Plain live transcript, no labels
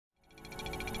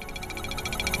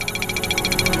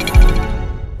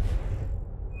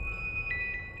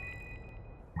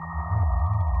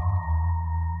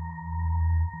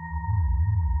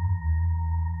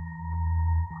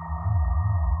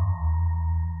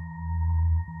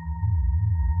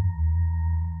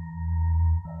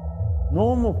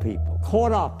Normal people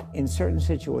caught up in certain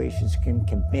situations can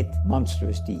commit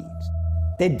monstrous deeds.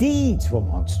 Their deeds were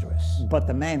monstrous, but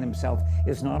the man himself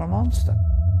is not a monster.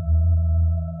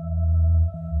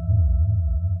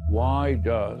 Why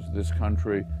does this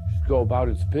country go about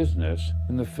its business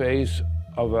in the face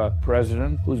of a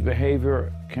president whose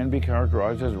behavior can be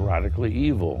characterized as radically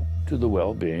evil to the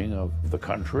well-being of the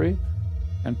country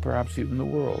and perhaps even the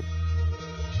world?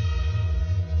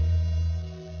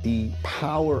 The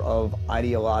power of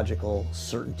ideological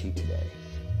certainty today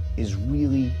is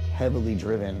really heavily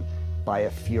driven by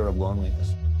a fear of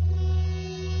loneliness.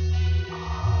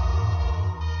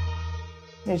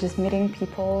 They're just meeting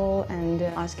people and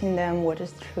asking them what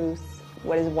is truth,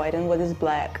 what is white and what is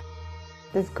black.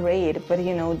 That's great, but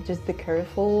you know, just be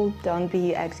careful, don't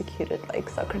be executed like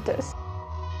Socrates.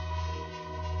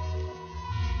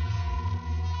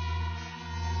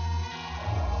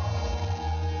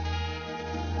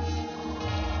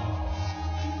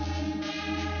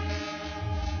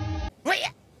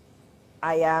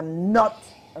 I am not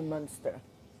a monster.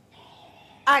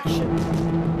 Action!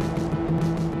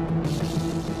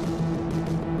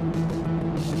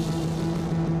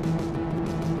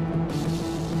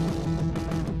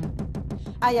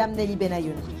 I am Nelly Ben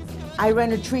Hayoun. I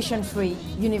run a tuition-free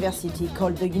university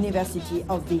called the University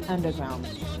of the Underground.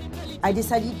 I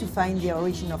decided to find the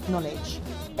origin of knowledge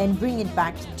and bring it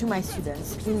back to my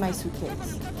students in my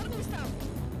suitcase.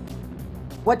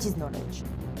 What is knowledge?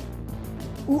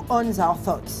 Who owns our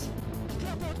thoughts?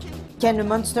 Can a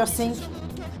monster think?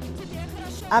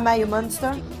 Am I a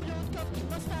monster?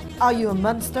 Are you a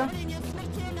monster?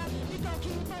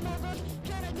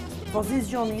 For this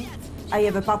journey, I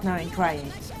have a partner in crime.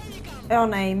 Her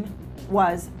name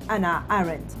was Hannah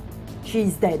Arendt. She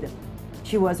is dead.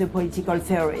 She was a political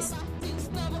theorist.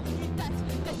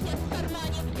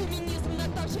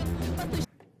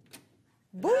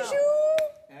 Bonjour!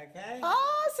 Okay.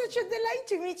 Oh, such a delight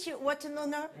to meet you. What an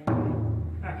honor.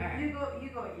 You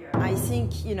go here. I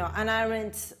think, you know, Hannah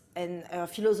Arendt and her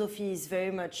philosophy is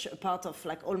very much a part of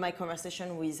like all my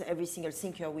conversation with every single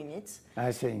thinker we meet.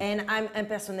 I see. And I'm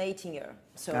impersonating her.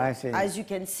 So I see. as you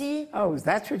can see. Oh,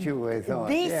 that's what you thought.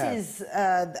 This yeah. is,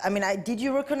 I mean, did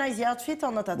you recognize the outfit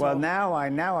or not at all? Well, now I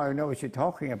know what you're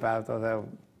talking about, although,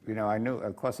 you know,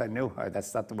 of course I knew her.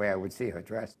 That's not the way I would see her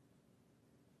dressed.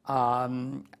 I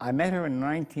met her in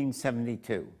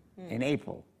 1972, in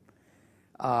April.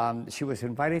 She was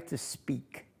invited to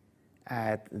speak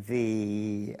at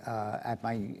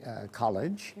my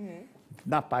college,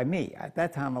 not by me. At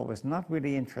that time, I was not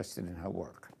really interested in her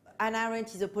work. Hannah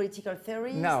Arendt is a political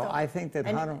theorist? No, or? I think that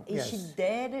Hannah... Is she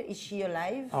dead? Is she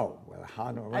alive? Oh, well,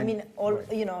 Hannah Arendt... I mean,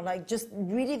 you know, like just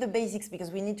really the basics, because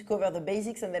we need to cover the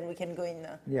basics and then we can go in...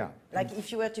 yeah. Like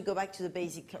if you were to go back to the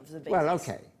basic of the basics. Well,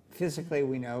 okay. Physically,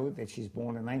 we know that she's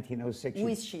born in 1906. Who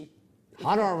is she?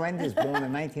 Hannah Arendt is born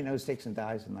in 1906 and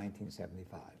dies in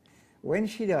 1975. When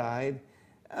she died,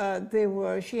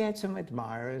 she had some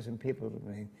admirers and people.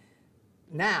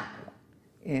 Now,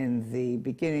 in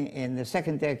the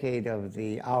second decade of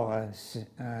our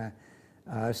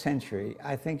century,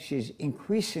 I think she's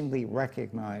increasingly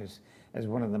recognized as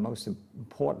one of the most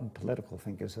important political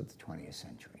thinkers of the 20th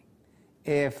century.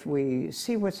 If we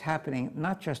see what's happening,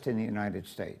 not just in the United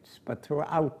States, but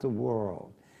throughout the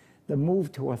world, the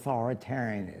move to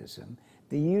authoritarianism,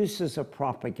 the uses of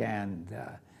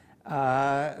propaganda,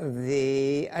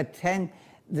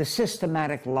 the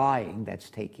systematic lying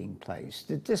that's taking place,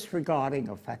 the disregarding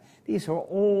of fact, these are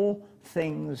all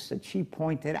things that she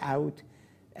pointed out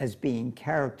as being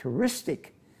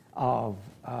characteristic of,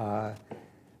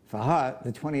 for her,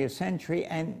 the 20th century.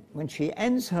 And when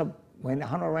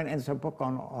Hannah Arendt ends her book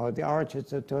on the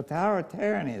origins of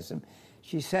totalitarianism,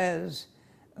 she says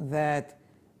that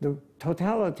the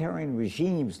totalitarian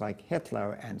regimes like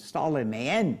Hitler and Stalin may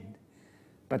end,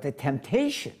 but the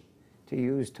temptation to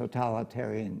use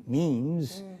totalitarian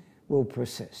means will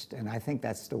persist. And I think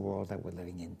that's the world that we're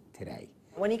living in today.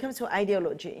 When it comes to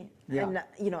ideology, and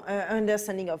you know,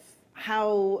 understanding of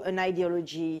how an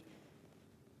ideology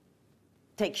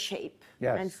takes shape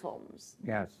and forms.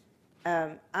 Yes.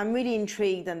 I'm really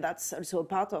intrigued, and that's also a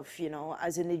part of, you know,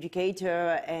 as an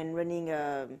educator and running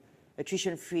a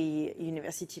tuition-free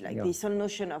university like this whole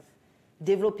notion of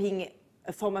developing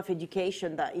a form of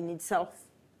education that in itself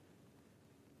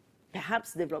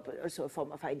perhaps develop also a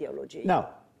form of ideology. No.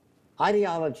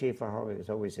 Ideology for her is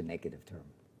always a negative term.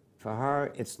 For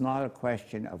her, it's not a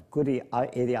question of good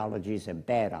ideologies and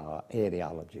bad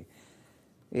ideology.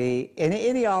 An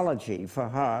ideology for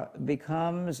her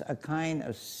becomes a kind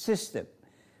of system,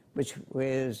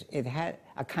 it had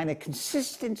a kind of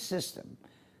consistent system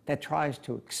that tries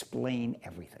to explain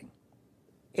everything.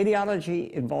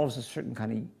 Ideology involves a certain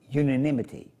kind of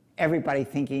unanimity. Everybody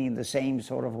thinking in the same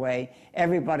sort of way,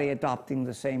 everybody adopting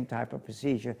the same type of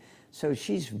procedure. So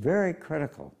she's very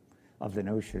critical of the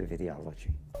notion of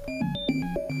ideology.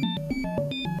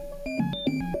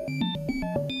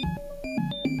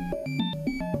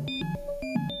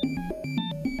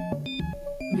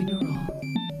 Mineral,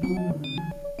 bone,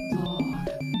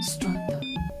 lord, strata.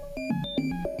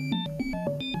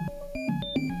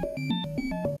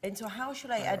 And so how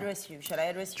should I address you? Should I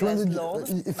address Do you you as want to- Lord?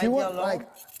 If My you dear want, Lord? like,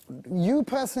 you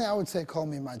personally, I would say call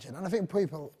me Magid, and I think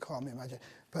people call me Magid.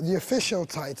 But the official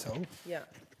title Yeah.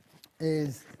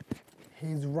 is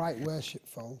His Right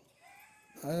Worshipful.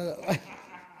 The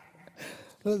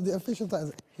official title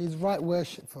is His Right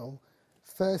Worshipful,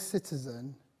 First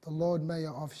Citizen, the Lord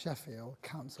Mayor of Sheffield,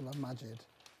 Councillor Magid.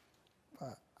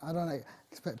 But I don't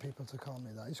expect people to call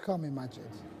me that. Just call me Magid.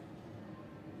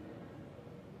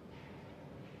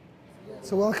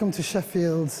 So welcome to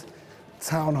Sheffield's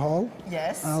Town Hall.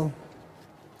 Yes. I'll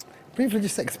briefly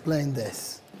just explain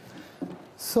this.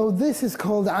 So this is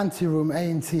called the ante-room,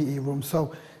 A&TE room.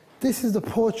 So this is the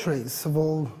portraits of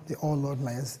all the Lord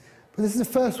Mayors. But this is the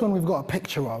first one we've got a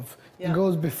picture of. Yeah. It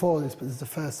goes before this, but this is the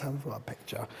first time we've got a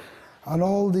picture. And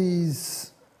all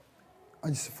these are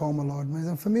just former Lord Mayors.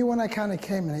 And for me, when I kind of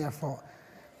came in here, I thought,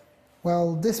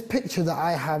 well, this picture that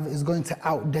I have is going to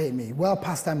outdate me. Well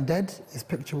past I'm dead, this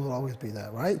picture will always be there,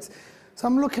 right? So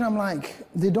I'm looking, I'm like,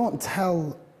 they don't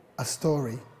tell a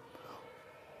story.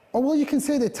 Or well, you can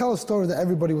say they tell a story that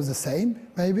everybody was the same,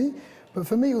 maybe. But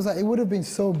for me, it was like, it would have been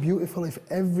so beautiful if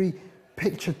every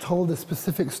picture told a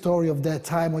specific story of their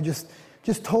time, or just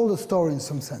told a story in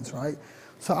some sense, right?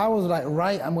 So I was like,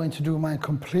 right, I'm going to do mine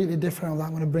completely different. I'm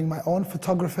going to bring my own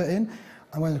photographer in.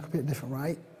 I'm going to do completely different,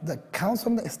 right? The council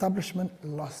and the establishment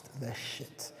lost their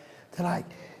shit. They're like,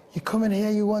 you come in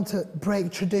here, you want to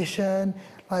break tradition.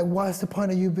 Like, what's the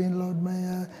point of you being Lord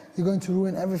Mayor? You're going to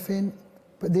ruin everything.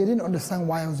 But they didn't understand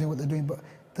why I was doing what they're doing. But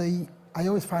I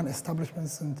always find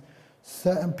establishments and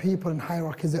certain people in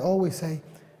hierarchies, they always say,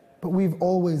 but we've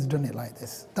always done it like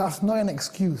this. That's not an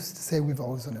excuse to say we've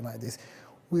always done it like this.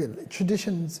 We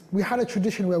had a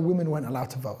tradition where women weren't allowed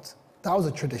to vote. That was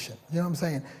a tradition, you know what I'm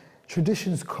saying?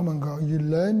 Traditions come and go. You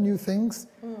learn new things,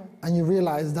 and you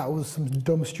realize that was some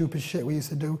dumb, stupid shit we used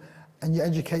to do, and you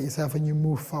educate yourself and you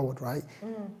move forward, right?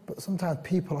 But sometimes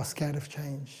people are scared of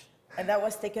change. And that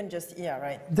was taken just, yeah,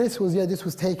 right. This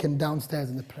was taken downstairs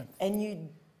in the plinth. And you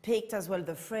picked as well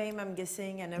the frame, I'm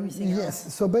guessing, and everything else?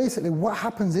 Yes, so basically what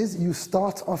happens is you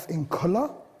start off in color,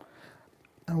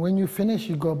 and when you finish,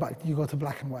 you go to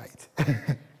black and white.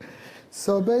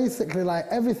 So basically, like,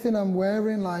 everything I'm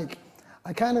wearing, like,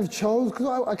 I kind of chose,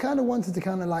 because I kind of wanted to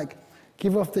kind of like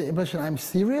give off the impression I'm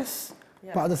serious,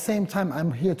 but at the same time,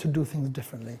 I'm here to do things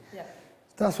differently. Yeah.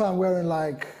 That's why I'm wearing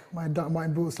like my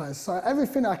boots, like, so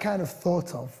everything I kind of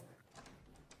thought of.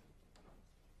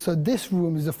 So this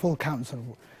room is a full council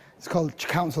room. It's called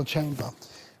council chamber.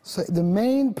 So the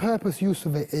main use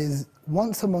of it is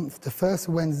once a month, the first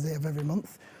Wednesday of every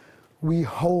month, we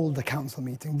hold the council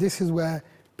meeting. This is where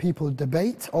people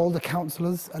debate, all the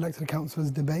councillors, elected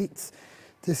councillors debate.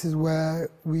 This is where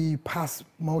we pass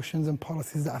motions and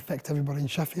policies that affect everybody in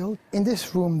Sheffield. In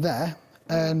this room there,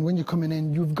 and when you're coming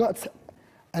in, you've got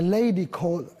a lady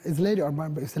called, it's a lady, I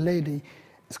remember, it's a lady,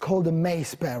 it's called the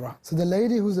mace bearer. So the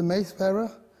lady who's a mace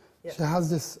bearer, she has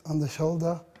this on the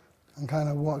shoulder and kind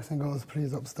of walks and goes,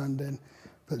 please upstanding.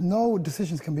 But no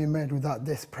decisions can be made without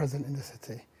this present in the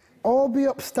city. All be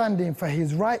upstanding for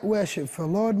his right worship, for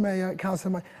Lord Mayor,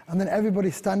 Councillor, and then everybody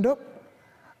stand up.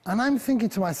 And I'm thinking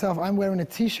to myself, I'm wearing a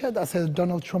T-shirt that says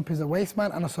Donald Trump is a waste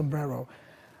man and a sombrero.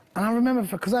 And I remember,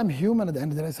 because I'm human at the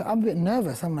end of the day, so I'm a bit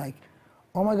nervous. I'm like,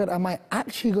 oh my God, am I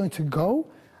actually going to go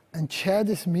and chair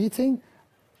this meeting?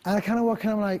 And I kind of walk in,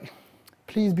 I'm like,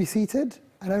 please be seated.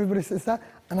 And everybody sits there.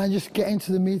 And I just get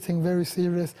into the meeting very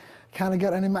serious, kind of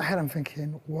get, and in my head I'm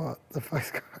thinking, what the fuck's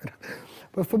going on?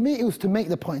 But for me, it was to make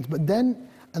the point. But then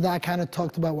I kind of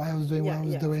talked about why I was doing what I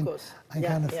was doing. And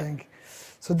kind of think.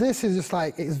 So this is just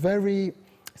like, it's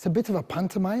a bit of a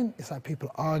pantomime. It's like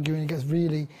people arguing, it gets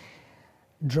really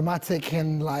dramatic,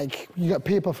 and like, you got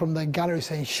people from the gallery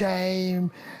saying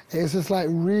shame. It's just like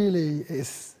really,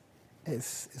 it's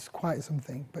quite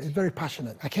something, but it's very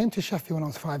passionate. I came to Sheffield when I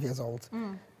was 5 years old.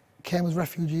 Came as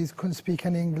refugees, couldn't speak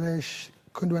any English,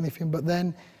 couldn't do anything, but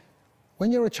then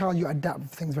when you're a child, you adapt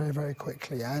things very, very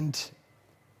quickly, and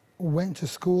went to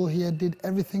school here, did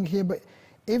everything here, but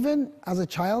even as a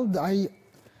child, I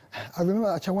remember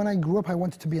actually when I grew up, I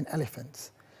wanted to be an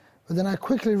elephant. But then I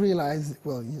quickly realized,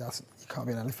 well, you can't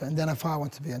be an elephant. And then I thought I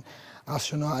wanted to be an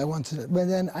astronaut. But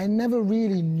then I never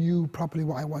really knew properly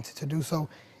what I wanted to do. So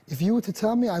if you were to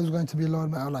tell me I was going to be a lawyer,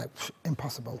 I was like,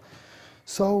 impossible.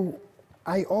 So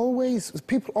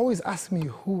people always ask me,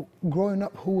 growing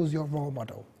up, who was your role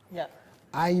model? Yeah.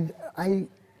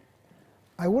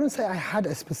 I wouldn't say I had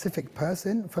a specific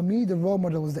person. For me, the role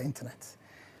model was the internet.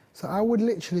 So I would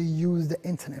literally use the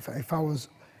internet. If I was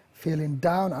feeling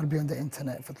down, I'd be on the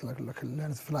internet for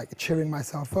cheering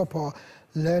myself up or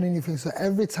learning new things. So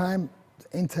every time,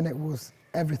 the internet was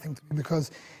everything to me,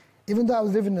 because even though I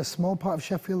was living in a small part of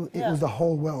Sheffield, it was the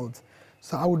whole world.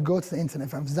 So I would go to the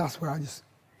internet, and that's where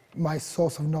my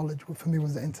source of knowledge for me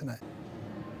was the internet.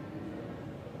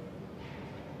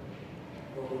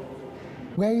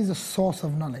 Where is the source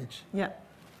of knowledge? Yeah.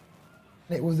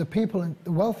 It was the people,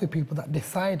 the wealthy people, that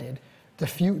decided the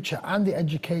future and the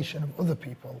education of other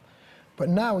people. But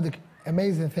now the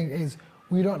amazing thing is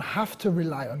we don't have to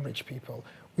rely on rich people.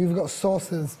 We've got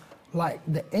sources like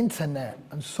the internet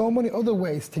and so many other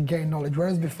ways to gain knowledge,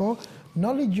 whereas before,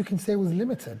 knowledge, you can say, was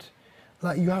limited.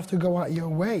 Like, you have to go out your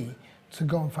way to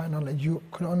go and find knowledge. You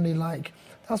could only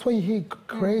that's why you hear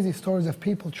crazy stories of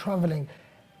people traveling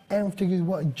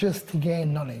just to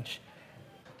gain knowledge.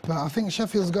 But I think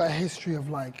Sheffield's got a history of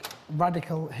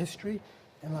radical history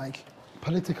and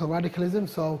political radicalism.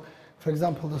 So, for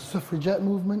example, the suffragette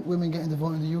movement, women getting the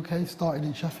vote in the UK, started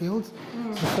in Sheffield.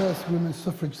 The first women's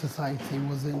suffrage society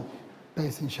was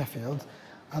based in Sheffield.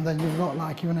 And then you've got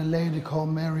even a lady called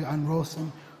Mary Ann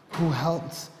Rawson who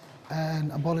helped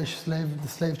abolish the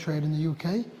slave trade in the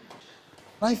UK.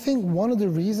 I think one of the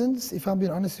reasons, if I'm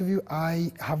being honest with you,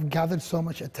 I have gathered so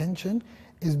much attention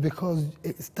is because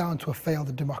it's down to a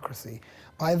failed democracy.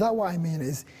 By that, what I mean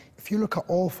is, if you look at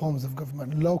all forms of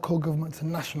government, local government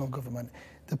and national government,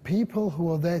 the people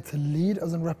who are there to lead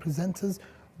us and represent us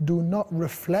do not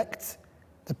reflect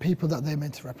the people that they're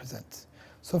meant to represent.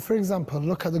 So, for example,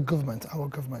 look at the government, our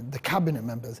government, the cabinet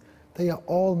members, they are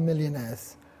all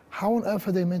millionaires. How on earth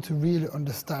are they meant to really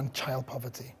understand child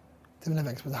poverty? They've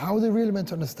never experienced. How are they really meant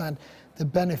to understand the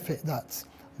benefit that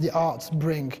the arts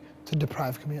bring to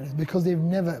deprived communities? Because they've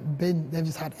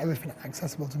just had everything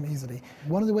accessible to them easily.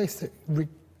 One of the ways to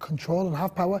control and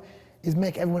have power is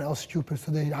make everyone else stupid,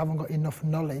 so they haven't got enough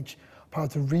knowledge, power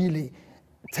to really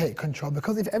take control.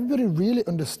 Because if everybody really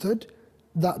understood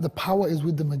that the power is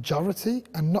with the majority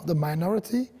and not the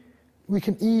minority, we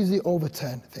can easily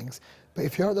overturn things. But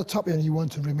if you're at the top and you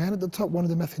want to remain at the top, one of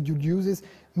the methods you'd use is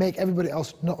make everybody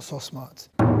else not so smart.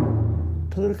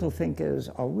 Political thinkers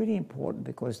are really important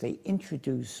because they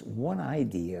introduce one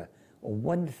idea or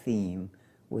one theme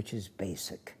which is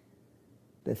basic.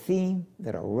 The theme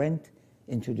that Arendt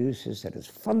introduces that is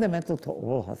fundamental to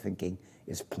all her thinking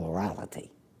is plurality.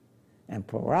 And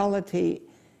plurality,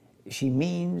 she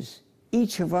means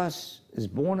each of us is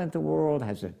born into the world,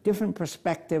 has a different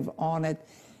perspective on it.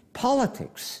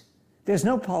 Politics, there's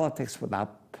no politics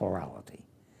without plurality.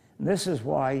 And this is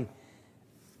why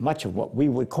much of what we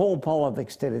would call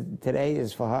politics today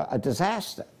is for her a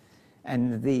disaster.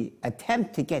 And the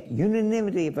attempt to get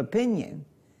unanimity of opinion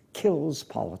kills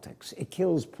politics. It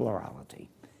kills plurality.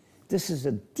 This is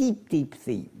a deep, deep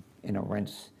theme in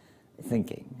Arendt's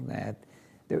thinking, that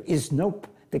there is no,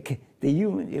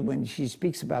 when she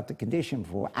speaks about the condition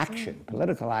for action,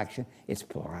 political action, it's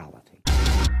plurality.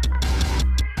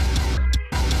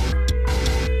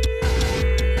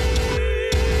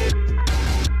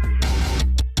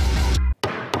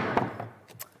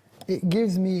 It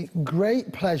gives me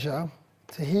great pleasure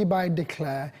to hereby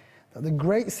declare that the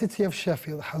great city of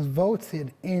Sheffield has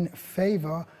voted in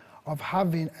favour of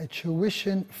having a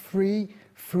tuition-free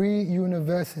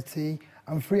university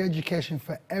and free education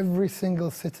for every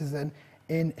single citizen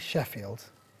in Sheffield.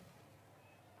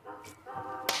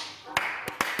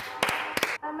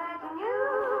 Imagine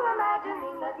you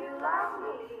imagining that you love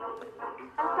me.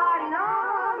 I'm starting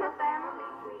on a family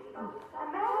tree.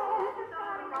 Imagine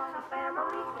starting on a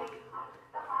family tree.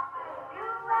 The papa is you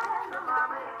and the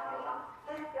mama is me.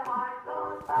 If your heart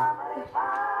goes ba-ba-ba,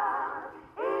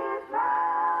 it's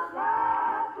love, love, love.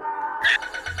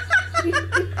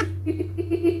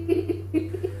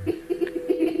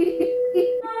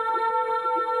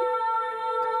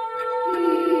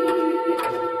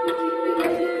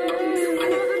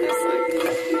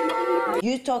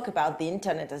 You talk about the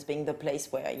internet as being the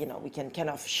place where, you know, we can kind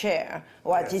of share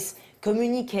or at least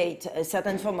communicate a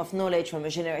certain form of knowledge from a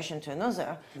generation to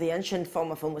another. The ancient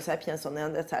form of Homo sapiens or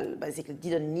Neanderthal basically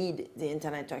didn't need the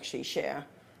internet to actually share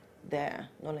their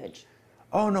knowledge.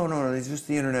 Oh, no, it's just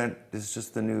the internet is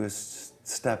just the newest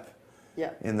step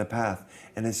in the path.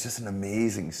 And it's just an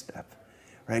amazing step,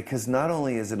 right? Because not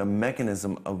only is it a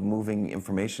mechanism of moving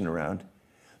information around,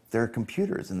 there are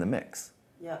computers in the mix,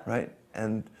 right?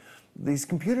 And these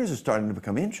computers are starting to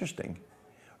become interesting.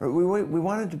 We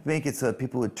wanted to make it so that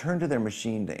people would turn to their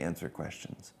machine to answer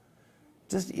questions.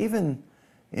 Just even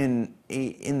in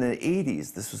the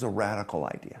 80s, this was a radical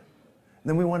idea. And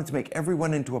then we wanted to make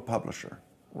everyone into a publisher.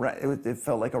 It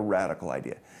felt like a radical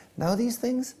idea. Now these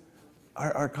things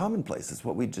are commonplace. It's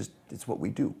what we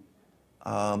do.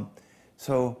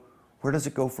 So where does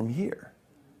it go from here?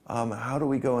 How do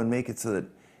we go and make it so that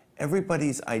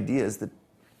everybody's ideas that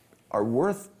are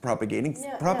worth propagating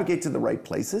propagate to the right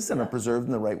places and are preserved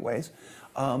in the right ways?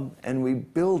 And we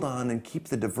build on and keep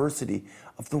the diversity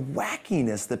of the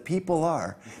wackiness that people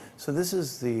are. So this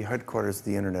is the headquarters of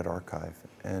the Internet Archive.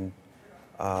 And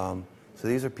so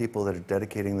these are people that are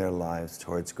dedicating their lives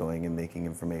towards going and making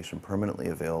information permanently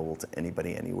available to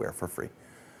anybody, anywhere for free.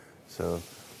 So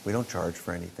we don't charge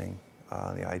for anything.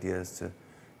 The idea is to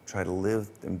try to live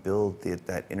and build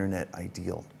that internet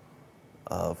ideal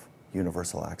of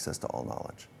universal access to all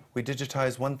knowledge. We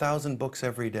digitize 1,000 books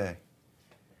every day.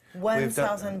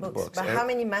 1,000 books. But how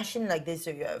many machines like this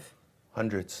do you have?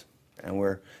 Hundreds. And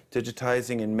we're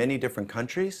digitizing in many different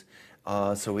countries.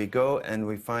 So we go and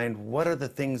we find what are the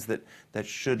things that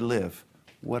should live.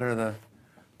 What are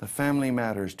the family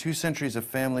matters, 2 centuries of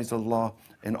families of law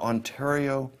in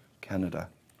Ontario, Canada.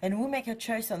 And we make a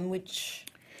choice on which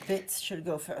bits should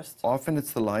go first. Often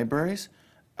it's the libraries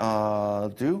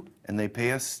do, and they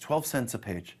pay us 12 cents a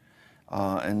page.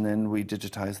 And then we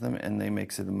digitize them and they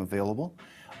make them available.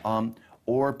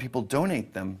 Or people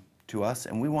donate them to us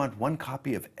and we want 1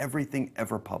 copy of everything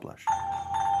ever published.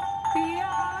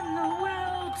 Beyond the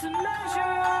will to measure.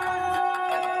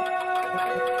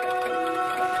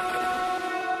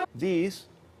 These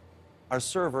are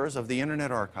servers of the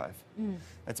Internet Archive.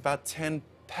 That's about 10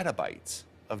 petabytes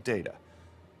of data.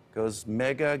 Goes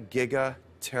mega, giga,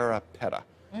 tera, peta.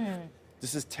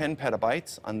 This is 10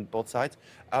 petabytes on both sides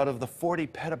out of the 40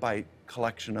 petabyte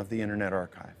collection of the Internet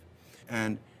Archive.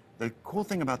 And the cool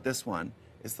thing about this one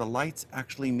is the lights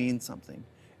actually mean something.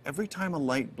 Every time a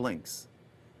light blinks,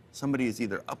 somebody is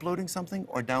either uploading something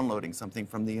or downloading something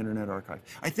from the Internet Archive.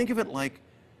 I think of it like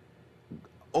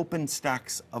open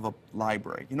stacks of a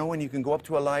library. You know when you can go up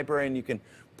to a library and you can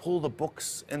pull the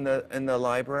books in the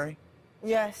library?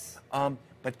 Yes.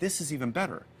 But this is even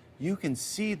better. You can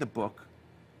see the book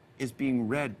is being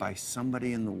read by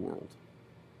somebody in the world.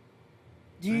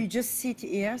 Do you just sit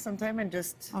here sometime and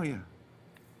just... Oh, yeah.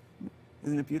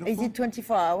 Isn't it beautiful? Is it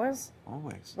 24 hours?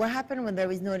 Always. What happens when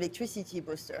there is no electricity,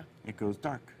 Buster? It goes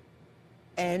dark.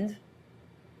 And?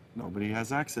 Nobody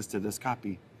has access to this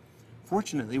copy.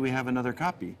 Fortunately, we have another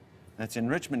copy that's in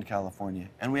Richmond, California,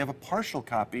 and we have a partial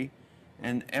copy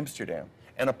in Amsterdam,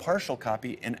 and a partial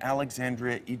copy in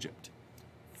Alexandria, Egypt.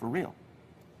 For real.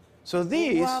 So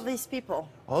these... Who are these people?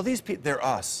 All these people, they're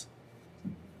us.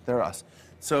 They're us.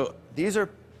 So these are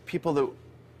people that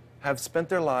have spent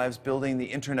their lives building the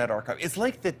Internet Archive. It's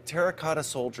like the terracotta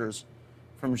soldiers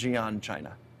from Xi'an,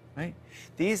 China, right?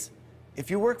 These, if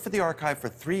you work for the archive for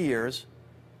 3 years,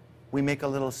 we make a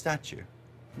little statue.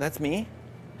 That's me.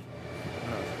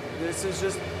 This is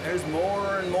just, there's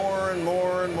more and more and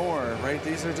more and more, right?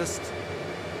 These are just...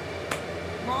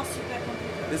 More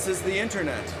supercomputers. This is the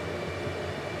Internet.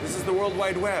 This is the World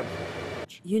Wide Web.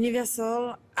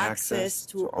 Universal access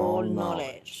to all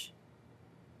knowledge.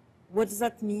 What does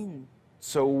that mean?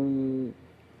 So we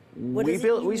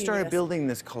started universal? building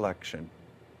this collection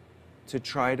to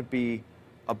try to be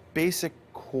a basic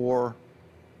core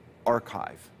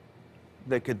archive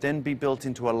that could then be built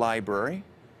into a library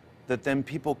that then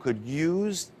people could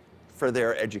use for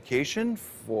their education,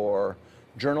 for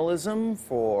journalism,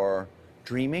 for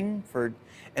dreaming,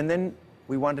 and then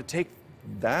we wanted to take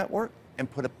that work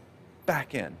and put it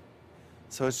back in.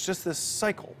 So it's just this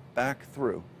cycle back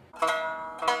through.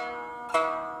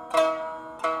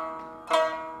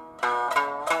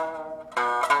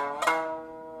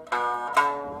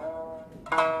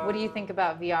 What do you think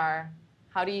about VR?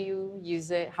 How do you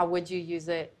use it? How would you use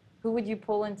it? Who would you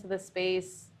pull into the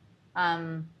space?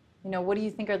 You know, what do you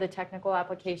think are the technical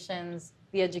applications,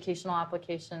 the educational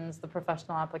applications, the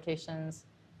professional applications?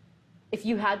 If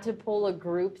you had to pull a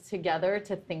group together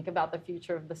to think about the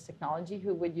future of this technology,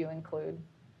 who would you include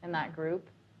in that group?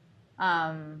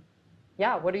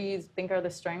 Yeah, what do you think are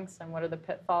the strengths and what are the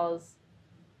pitfalls?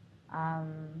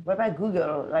 What about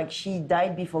Google? Like, she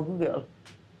died before Google.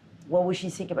 What would she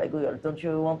think about Google? Don't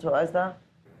you want to ask that?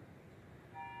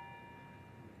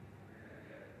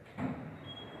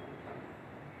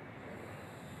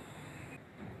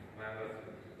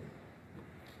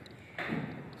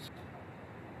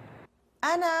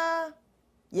 Anna,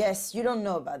 Yes, you don't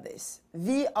know about this.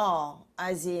 VR,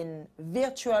 as in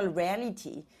virtual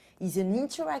reality, is an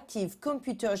interactive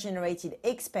computer-generated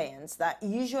experience that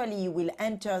usually you will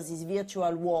enter this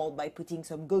virtual world by putting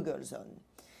some goggles on.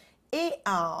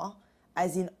 AR,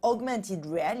 as in augmented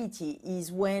reality,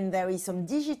 is when there is some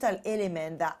digital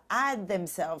element that add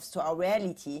themselves to our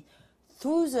reality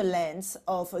through the lens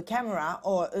of a camera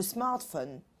or a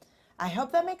smartphone. I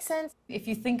hope that makes sense. If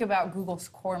you think about Google's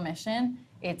core mission,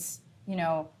 it's,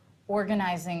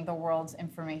 organizing the world's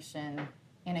information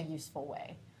in a useful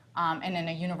way and in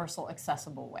a universal,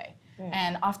 accessible way.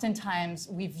 And oftentimes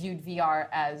we viewed VR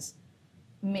as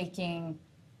making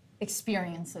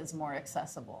experiences more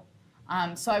accessible.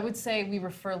 So I would say we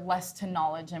refer less to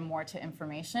knowledge and more to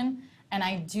information. And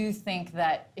I do think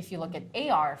that if you look at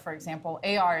AR, for example,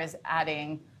 AR is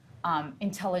adding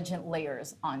intelligent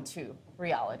layers onto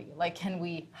reality. Like, can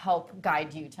we help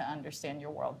guide you to understand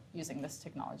your world using this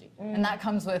technology? And that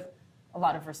comes with a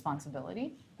lot of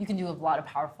responsibility. You can do a lot of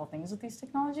powerful things with these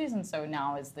technologies, and so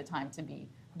now is the time to be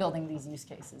building these use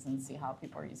cases and see how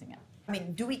people are using it. I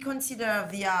mean, do we consider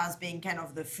VR as being kind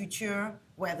of the future,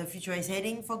 where the future is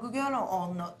heading for Google,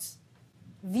 or not?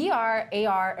 VR,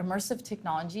 AR, immersive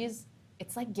technologies,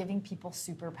 it's like giving people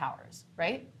superpowers,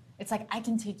 right? It's like, I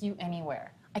can take you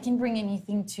anywhere. I can bring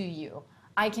anything to you.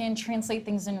 I can translate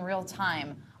things in real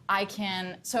time.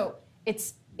 So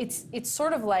it's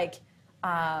sort of like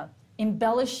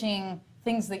embellishing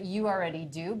things that you already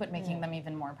do, but making them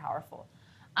even more powerful.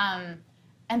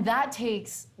 And that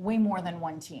takes way more than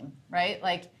one team, right?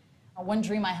 Like, one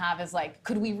dream I have is like,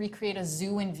 could we recreate a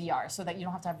zoo in VR so that you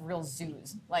don't have to have real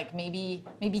zoos? Like maybe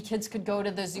kids could go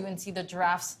to the zoo and see the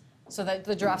giraffes so that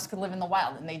the giraffes could live in the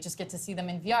wild and they just get to see them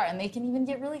in VR and they can even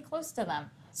get really close to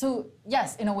them. So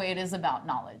yes, in a way it is about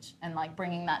knowledge and like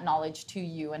bringing that knowledge to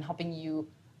you and helping you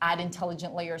add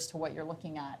intelligent layers to what you're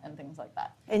looking at and things like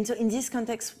that. And so in this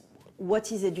context,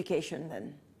 what is education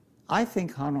then? I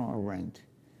think Hannah Arendt,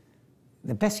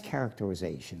 the best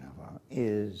characterization of her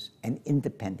is an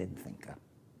independent thinker.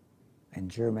 In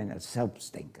German, a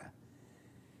Selbstdenker.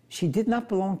 She did not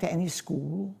belong to any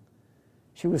school.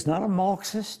 She was not a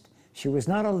Marxist. She was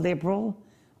not a liberal.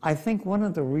 I think one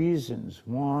of the reasons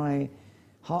why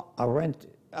Hannah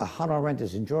Arendt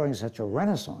is enjoying such a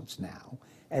renaissance now,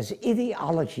 as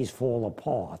ideologies fall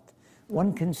apart,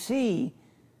 one can see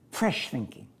fresh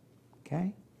thinking,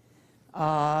 okay?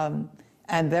 And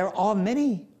there are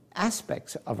many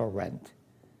aspects of Arendt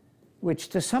which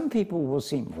to some people will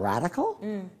seem radical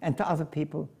and to other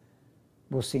people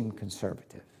will seem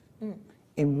conservative.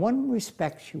 In one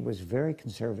respect, she was very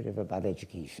conservative about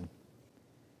education.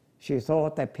 She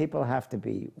thought that people have to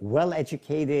be well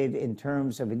educated in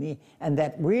terms of and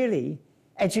that really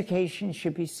education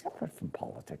should be separate from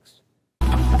politics.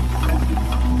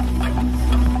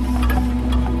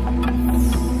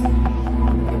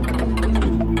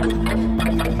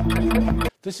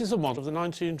 This is a model of the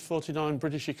 1949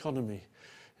 British economy,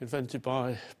 invented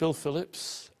by Bill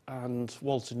Phillips and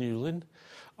Walter Newlin.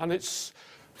 And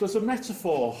there's a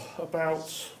metaphor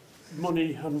about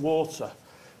money and water.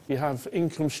 You have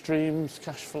income streams,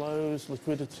 cash flows,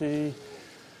 liquidity,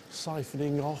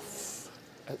 siphoning off,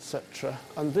 etc.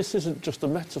 And this isn't just a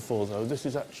metaphor, though. This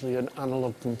is actually an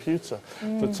analog computer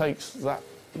that takes that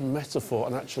metaphor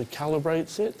and actually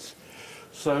calibrates it.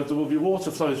 So there will be water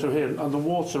flowing through here, and the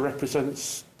water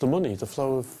represents the money, the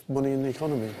flow of money in the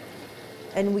economy.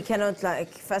 And we cannot, like,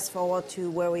 fast forward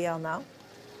to where we are now?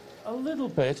 A little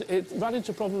bit. It ran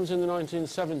into problems in the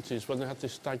 1970s when they had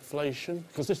this stagflation,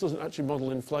 because this doesn't actually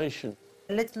model inflation.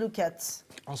 Let's look at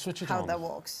I'll switch it how on. that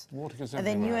works. Water goes and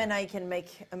then you everywhere. and I can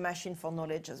make a machine for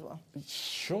knowledge as well.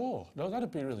 Sure. No,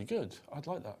 that'd be really good. I'd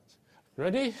like that.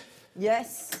 Ready?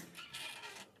 Yes.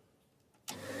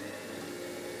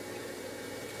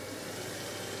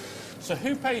 So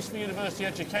who pays for university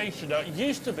education? Now, it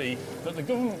used to be that the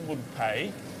government would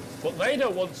pay, but they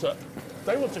don't want to.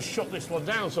 They want to shut this one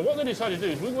down. So what they decided to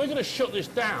do is we're going to shut this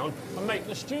down and make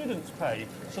the students pay.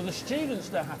 So the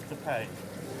students now have to pay.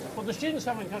 But the students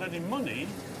haven't got any money.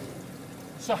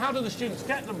 So how do the students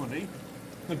get the money?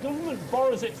 The government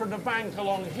borrows it from the bank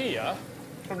along here,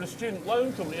 from the student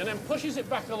loan company, and then pushes it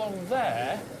back along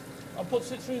there and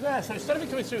puts it through there. So instead of it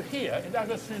coming through here, it now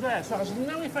goes through there. So it has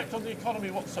no effect on the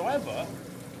economy whatsoever.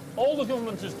 All the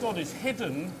government has done is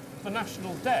hidden the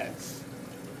national debt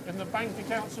in the bank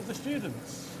accounts of the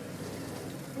students.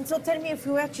 And so tell me, if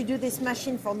we were to do this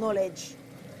machine for knowledge,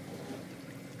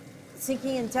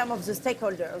 thinking in terms of the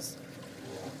stakeholders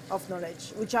of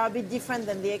knowledge, which are a bit different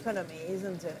than the economy,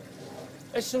 isn't it?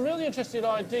 It's a really interesting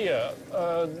idea,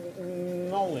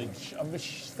 knowledge.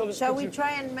 Shall we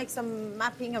try and make some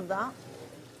mapping of that?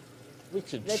 We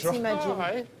could Let's try.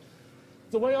 imagine.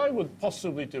 The way I would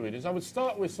possibly do it is I would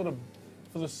start with sort of,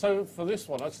 for this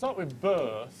one, I'd start with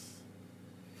birth,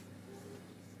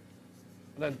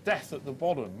 and then death at the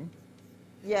bottom.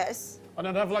 Yes. And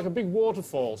I'd have like a big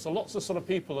waterfall, so lots of sort of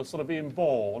people are sort of being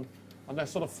born, and they're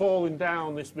sort of falling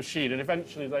down this machine, and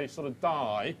eventually they sort of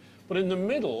die. But in the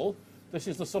middle, this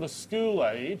is the sort of school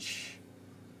age,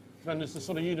 then there's the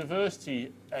sort of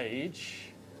university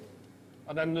age,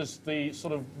 and then there's the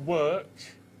sort of work.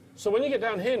 So when you get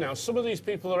down here now, some of these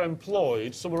people are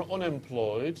employed, some are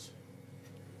unemployed,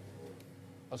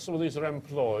 and some of these are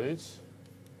employed.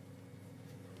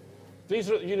 These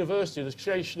are at the university, the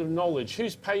creation of knowledge.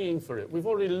 Who's paying for it? We've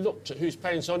already looked at who's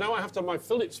paying. So now I have to have my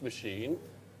Phillips machine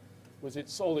with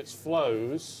all its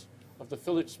flows of the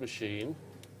Phillips machine.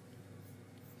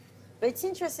 But it's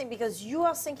interesting because you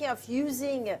are thinking of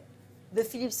using the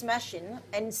Phillips machine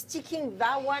and sticking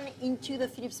that one into the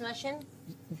Phillips machine?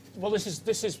 Well, this is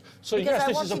so because yes, I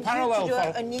this is a wanted parallel. You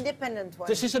to do an independent one.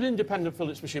 This is an independent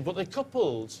Phillips machine, but they're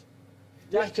coupled.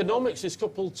 The economics is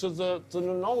coupled to the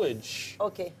knowledge.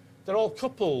 Okay. They're all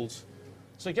coupled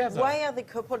together. Why are they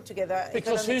coupled together?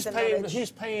 Because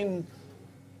who's paying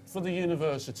for the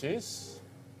universities?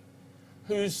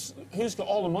 Who's got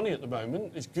all the money at the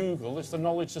moment? It's Google, it's the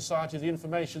Knowledge Society, the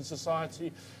Information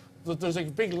Society. There's a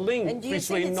big link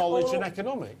between knowledge and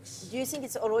economics. Do you think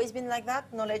it's always been like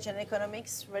that, knowledge and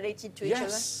economics related to each other?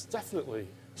 Yes, definitely.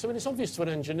 So I mean, it's obvious to an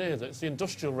engineer that the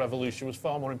Industrial Revolution was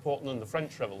far more important than the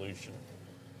French Revolution.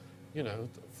 You know,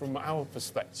 from our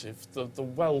perspective, the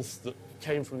wealth that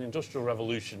came from the Industrial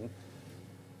Revolution.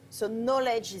 So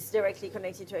knowledge is directly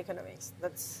connected to economics.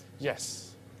 That's...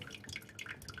 Yes.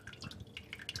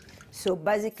 So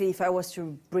basically, if I was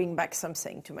to bring back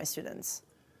something to my students.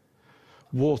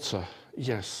 Water,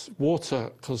 yes.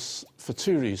 Water, because for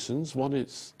two reasons. One,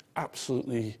 it's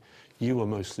absolutely, you are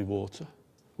mostly water.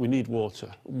 We need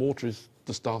water. Water is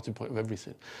the starting point of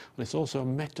everything. And it's also a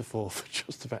metaphor for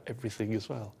just about everything as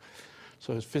well.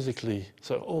 So it's physically,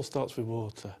 so it all starts with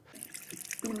water.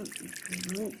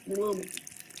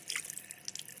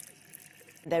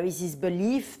 There is this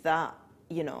belief that,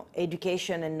 you know,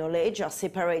 education and knowledge are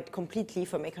separate completely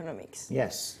from economics.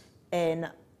 Yes.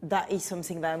 And that is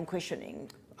something that I'm questioning.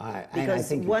 I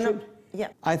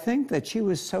think that she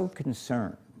was so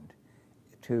concerned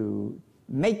to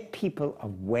make people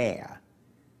aware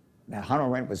that Hannah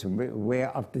Arendt was aware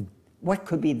of what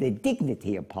could be the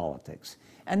dignity of politics,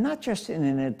 and not just in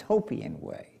an utopian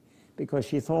way, because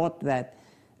she thought that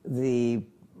the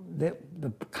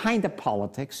kind of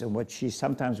politics and what she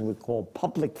sometimes would call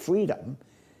public freedom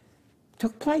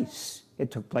took place.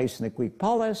 It took place in the Greek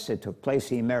polis, it took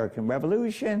place in the American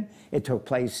Revolution, it took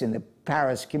place in the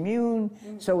Paris Commune.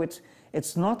 So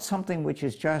it's not something which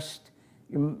is just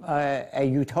a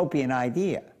utopian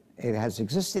idea. It has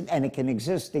existed and it can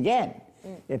exist again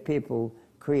if people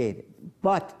create it.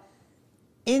 But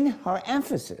in her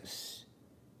emphasis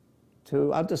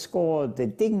to underscore the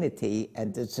dignity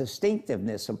and the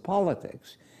distinctiveness of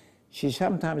politics, she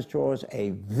sometimes draws a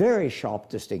very sharp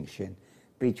distinction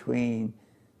between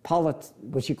what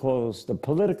she calls the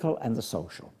political and the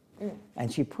social.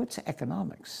 And she puts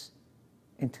economics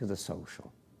into the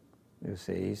social, you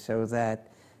see, so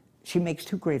that she makes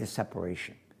too great a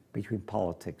separation between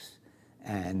politics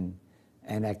and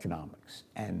economics.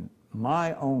 And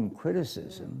my own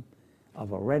criticism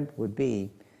of Arendt would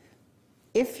be,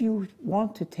 if you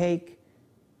want to take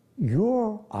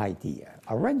your idea,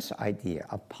 Arendt's idea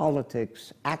of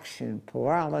politics, action,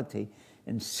 plurality,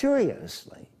 and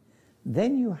seriously,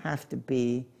 then you have to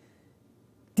be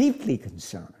deeply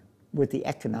concerned with the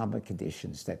economic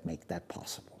conditions that make that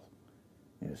possible,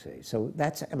 you see. So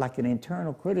that's like an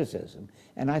internal criticism,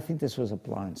 and I think this was a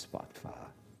blind spot for her.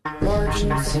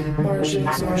 Margins.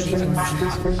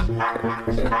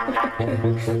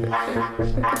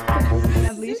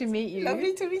 Lovely to meet you.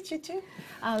 Lovely to meet you too.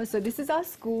 So this is our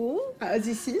school.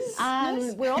 This is?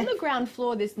 Nice. We're on the ground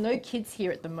floor. There's no kids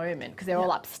here at the moment because they're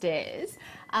all upstairs.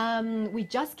 We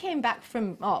just came back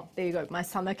from, there you go, my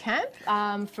summer camp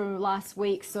from last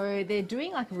week. So they're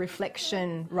doing like a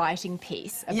reflection writing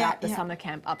piece about the summer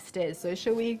camp upstairs. So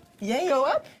shall we go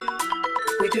up?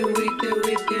 We do, wait,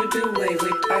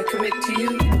 I commit to you.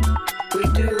 We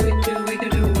do,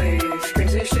 wait,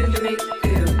 transition to meet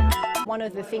you. one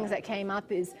of the things that came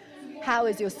up is, how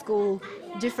is your school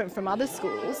different from other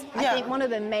schools? I think one of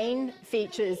the main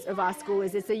features of our school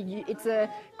is it's a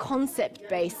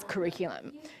concept-based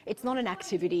curriculum. It's not an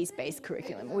activities-based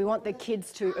curriculum. We want the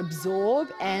kids to absorb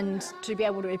and to be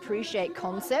able to appreciate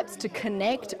concepts, to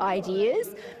connect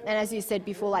ideas, and as you said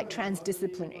before, like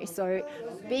transdisciplinary. So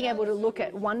being able to look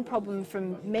at one problem from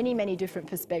many, many different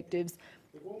perspectives,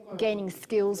 gaining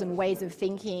skills and ways of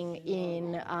thinking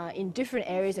in different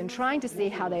areas and trying to see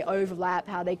how they overlap,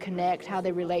 how they connect, how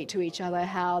they relate to each other,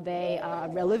 how they are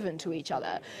relevant to each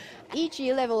other. Each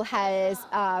year level has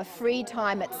free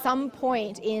time at some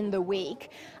point in the week.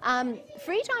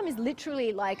 Free time is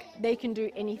literally like they can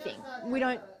do anything. We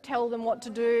don't tell them what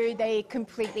to do, they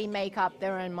completely make up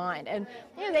their own mind. And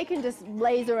you know, they can just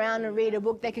laze around and read a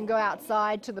book, they can go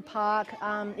outside to the park.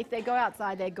 If they go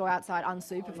outside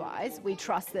unsupervised. We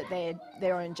trust that they're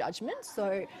their own judgment.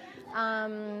 So,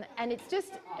 and it's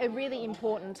just a really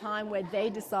important time where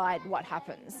they decide what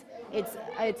happens.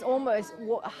 It's almost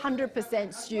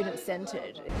 100%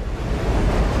 student-centered.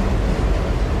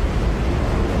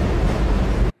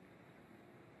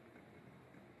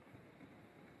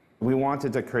 We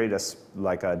wanted to create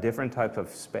a different type of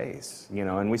space, you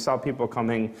know, and we saw people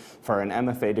coming for an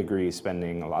MFA degree,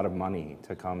 spending a lot of money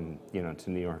to come, you know, to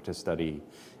New York to study,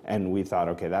 and we thought,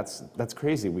 okay, that's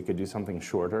crazy. We could do something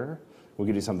shorter. We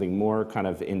could do something more kind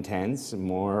of intense,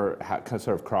 more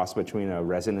sort of cross between a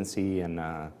residency and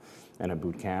a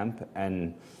boot camp,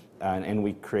 and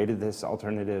we created this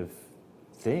alternative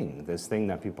thing, this thing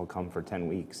that people come for 10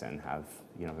 weeks and have,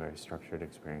 you know, very structured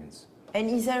experience. And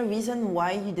is there a reason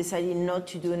why you decided not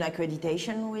to do an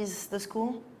accreditation with the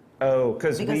school? Oh,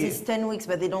 because it's 10 weeks,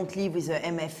 but they don't leave with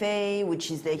an MFA, which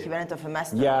is the equivalent of a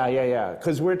master. Yeah.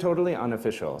 Because we're totally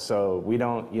unofficial, so we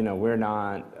don't, you know, we're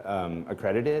not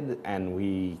accredited, and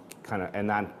we kind of, and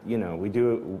that, you know, we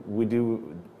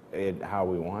do it how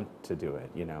we want to do it,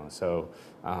 you know. So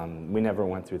we never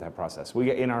went through that process.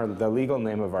 The legal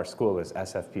name of our school is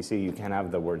SFPC. You can't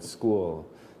have the word school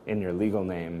in your legal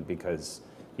name because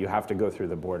you have to go through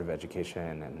the Board of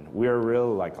Education, and we're a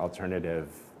real like alternative,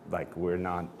 like we're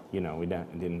not, you know, we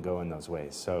didn't go in those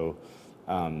ways. So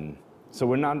so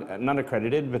we're not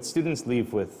accredited, but students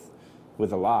leave with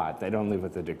a lot. They don't leave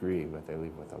with a degree, but they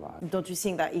leave with a lot. Don't you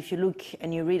think that if you look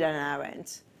and you read Hannah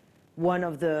Arendt, one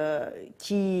of the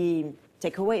key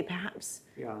takeaway perhaps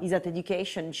is that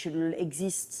education should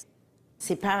exist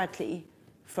separately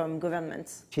from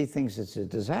governments? She thinks it's a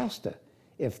disaster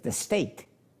if the state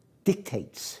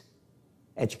dictates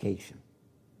education.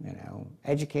 You know,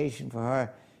 education for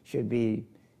her should be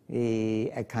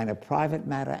a kind of private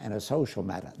matter and a social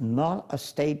matter, not a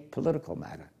state political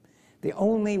matter. The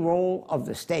only role of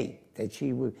the state that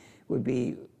she would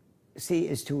see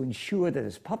is to ensure that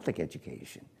it's public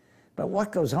education. But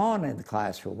what goes on in the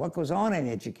classroom, what goes on in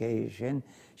education,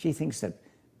 she thinks that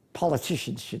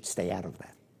politicians should stay out of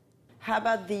that. How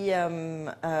about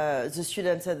the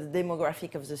students and the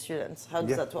demographic of the students? How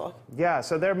does that work? Yeah,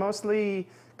 so they're mostly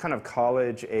kind of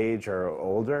college age or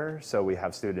older. So we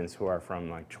have students who are from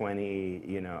like 20,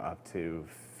 you know, up to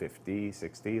 50,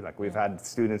 60. Like we've had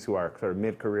students who are sort of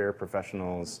mid-career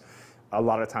professionals, a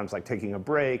lot of times like taking a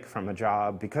break from a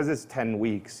job. Because it's 10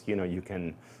 weeks, you know,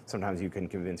 sometimes you can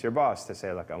convince your boss to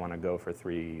say, like, I want to go for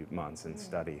 3 months and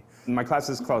study. My class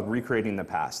is called Recreating the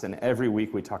Past, and every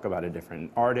week we talk about a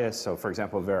different artist. So for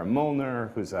example, Vera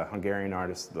Molnar, who's a Hungarian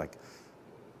artist, like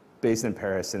based in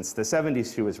Paris since the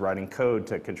 70s, she was writing code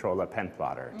to control a pen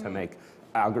plotter, to make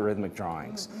algorithmic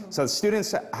drawings. So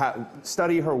students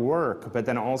study her work, but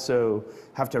then also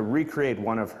have to recreate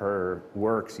one of her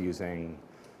works using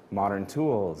modern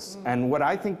tools. And what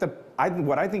I think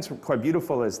is quite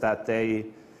beautiful is that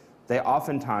they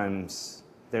oftentimes,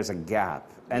 there's a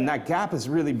gap, and that gap is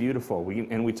really beautiful.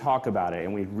 We talk about it,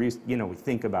 and we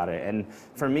think about it. And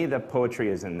for me, the poetry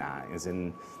is in that,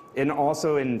 and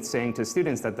also in saying to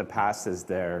students that the past is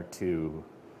there to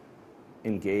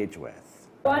engage with.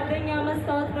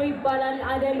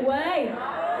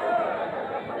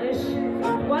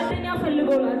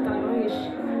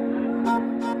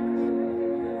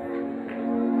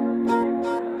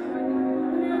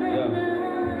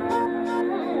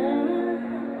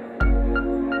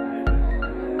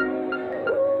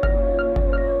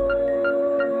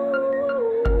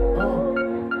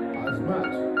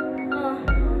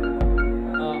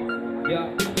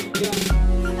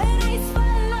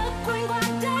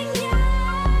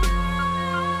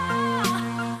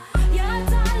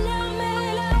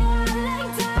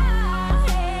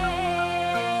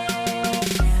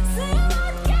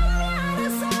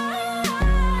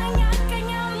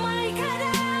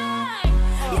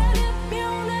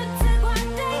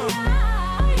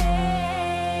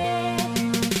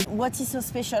 what is so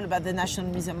special about the National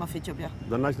Museum of Ethiopia?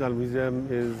 The National Museum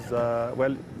is,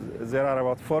 well, there are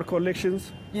about 4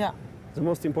 collections. Yeah. The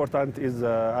most important is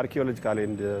archaeological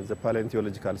and the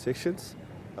paleontological sections,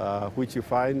 which you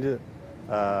find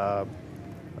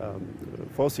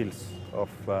fossils of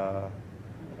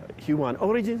human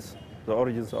origins, the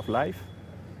origins of life.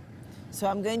 So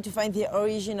I'm going to find the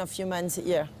origin of humans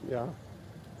here. Yeah.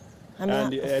 I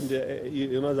mean,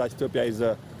 You know that Ethiopia is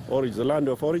the land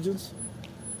of origins.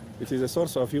 It is a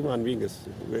source of human beings.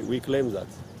 We claim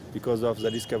that because of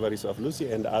the discoveries of Lucy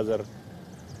and other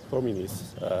hominids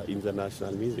in the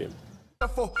National Museum.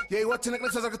 የህይወት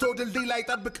ንቅንቅ ተዘርግቶ ድልድይ ላይ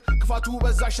ጠብቅ ክፋቱ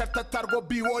በዛ ሸርተት አድርጎ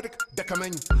ቢወድቅ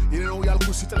ደከመኝ ይህ ነው ያልኩ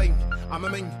ሲጥለኝ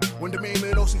አመመኝ ወንድሜ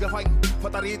ምለው ሲገፋኝ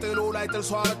ፈጣሪ ጥሎ ላይ ጥል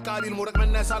ሰው አበቃ ቢል ሞረቅ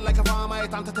መነሳት ላይ ከፋ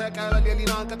ማየት አንተ ተቀበል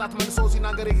የሊናን ቅጣት መልሶ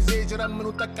ሲናገር ጊዜ ጅረምኑ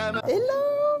ጠቀመ Hello!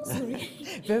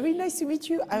 Very nice to meet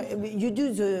you. You do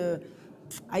the...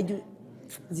 I do...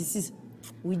 This is...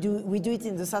 We do it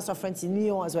in the south of France, in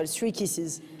Lyon as well. 3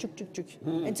 kisses. Chuk, chuk, chuk.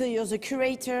 And so you're the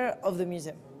curator of the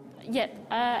museum. Yeah,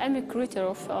 I'm a curator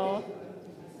of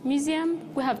museum.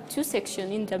 We have 2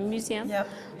 sections in the museum,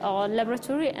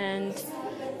 laboratory and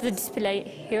the display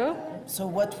here. So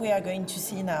what we are going to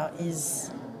see now is...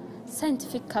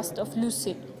 Scientific cast of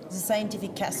Lucy. The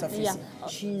scientific cast of Lucy. Yeah.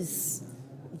 She's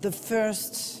the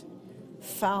first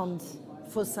found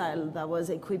fossil that was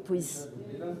equipped with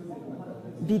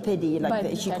bipedi,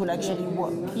 like she could actually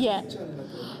walk. Yeah.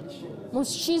 Well,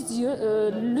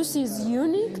 Lucy is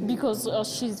unique because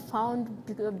she's found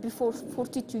before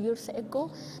 42 years ago,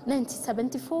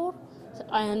 1974,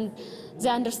 and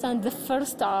they understand the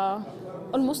first,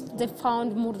 almost they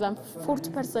found more than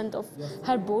 40% of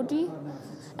her body,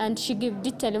 and she gave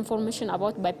detailed information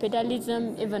about bipedalism,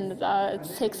 even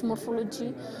sex morphology,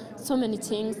 so many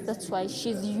things. That's why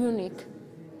she's unique.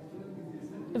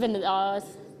 Even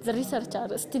the research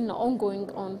are still ongoing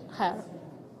on her.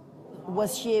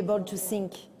 Was she able to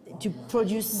think, to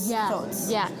produce thoughts?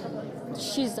 Yeah,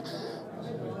 she's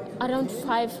around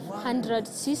 500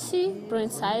 cc brain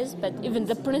size, but even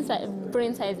the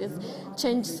brain size is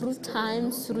changed through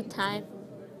time.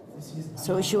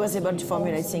 So she was able to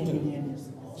formulate thinking?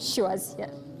 She was,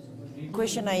 yeah.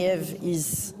 Question I have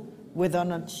is whether or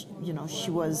not, you know,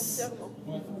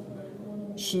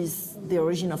 she's the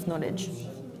origin of knowledge,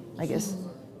 I guess.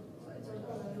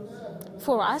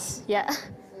 For us, yeah.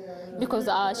 Because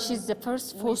she's the first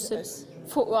fossil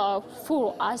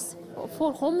for us,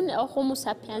 for Homo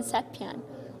sapiens sapien,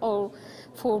 or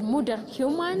for modern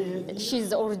human, she's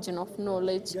the origin of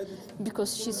knowledge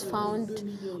because she's found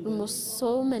almost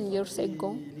so many years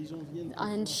ago,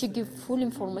 and she gives full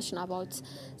information about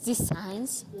this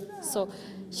science. So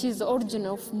she's the origin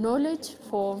of knowledge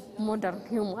for modern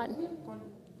human.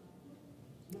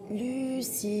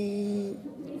 Lucy.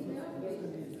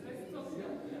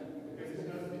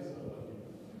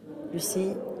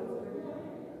 Lucy,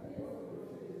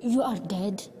 you are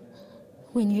dead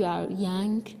when you are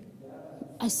young.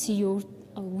 I see your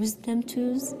wisdom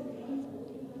tooth.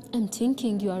 I'm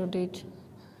thinking you are dead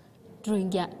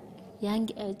during young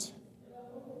age.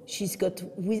 She's got,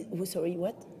 sorry,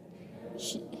 what?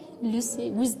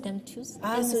 Lucy, wisdom tooth.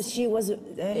 So she was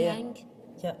young.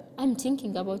 Yeah. I'm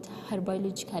thinking about her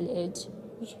biological age.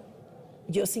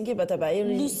 You're thinking about her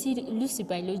biology? Lucy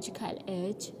biological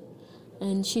age.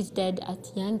 And she's dead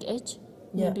at young age,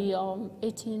 maybe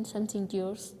 18 something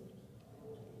years.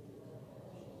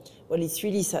 Well, it's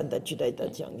really sad that you died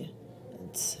that young.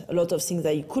 It's a lot of things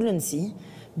that you couldn't see,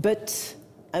 but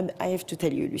I have to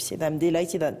tell you, Lucy, that I'm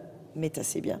delighted that Meta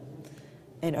Sebia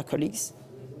and her colleagues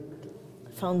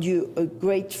found you a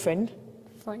great friend.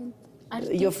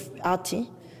 Your Artie,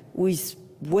 who is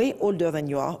way older than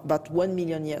you are, about 1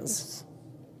 million years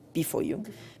before you,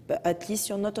 but at least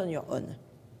you're not on your own.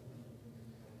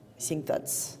 I think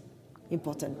that's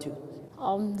important too.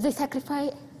 They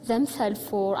sacrifice themselves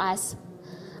for us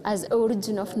as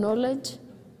origin of knowledge.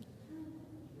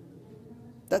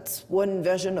 That's one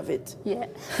version of it. Yeah.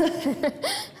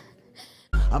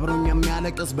 አብሮኝ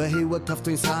የሚያለቅስ በህይወት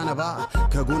ከፍቶኝ ሳነባ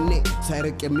ከጎኔ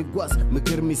ሳይርቅ የሚጓዝ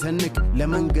ምክር የሚሰንቅ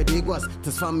ለመንገድ ይጓዝ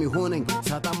ተስፋ የሚሆነኝ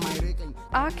ሳጣም አይርቀኝ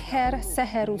Ak her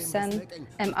seherusen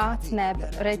atneb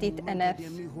redit enef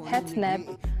hetneb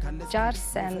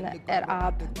jarsen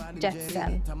ab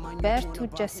jetsen bertu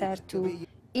jesertu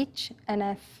ich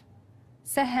enef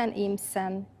sehen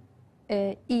imsen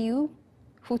iu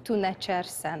hutu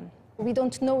nechersen. We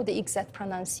don't know the exact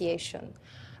pronunciation.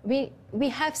 We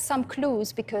have some clues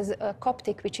because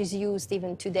Coptic, which is used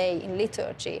even today in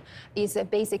liturgy, is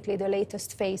basically the latest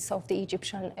phase of the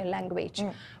Egyptian language.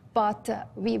 But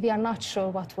we are not sure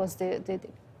what was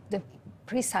the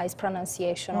precise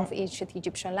pronunciation of ancient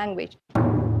Egyptian language.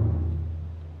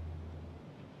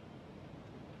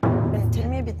 And tell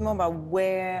me a bit more about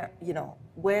where,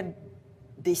 where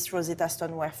this Rosetta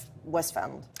Stone was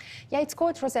found. Yeah, it's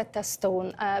called Rosetta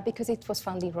Stone because it was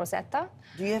found in Rosetta.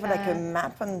 Do you have like a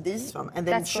map on this? And then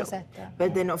that's Rosetta.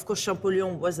 But then, of course,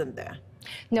 Champollion wasn't there.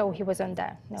 No, he wasn't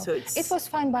there. No. So it was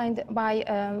found by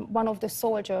one of the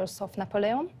soldiers of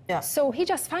Napoleon. Yeah. So he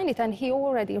just found it, and he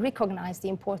already recognized the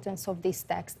importance of this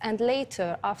text. And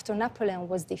later, after Napoleon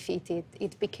was defeated,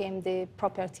 it became the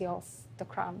property of the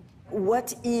crown.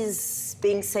 What is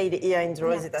being said here in the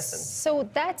Rosetta Stone? So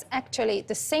that's actually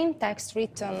the same text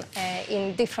written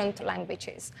in different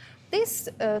languages. This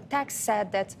text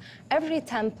said that every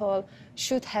temple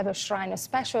should have a shrine, a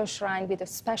special shrine with a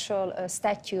special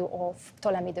statue of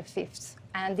Ptolemy V,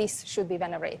 and this should be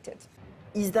venerated.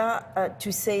 Is that to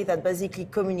say that basically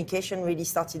communication really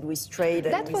started with trade?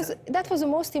 That was the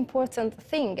most important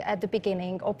thing at the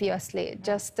beginning, obviously.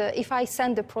 Just if I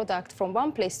send a product from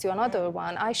one place to another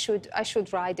one, I should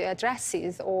write the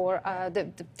addresses or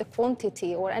the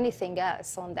quantity or anything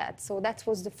else on that. So that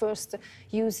was the first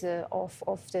use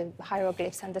of the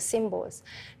hieroglyphs and the symbols.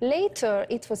 Later,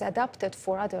 it was adapted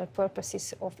for other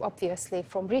purposes, obviously,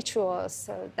 from rituals.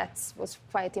 That was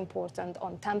quite important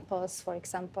on temples, for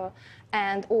example,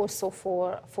 and also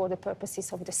for the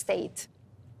purposes of the state.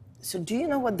 So do you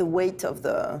know what the weight of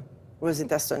the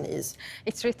Rosetta Stone is?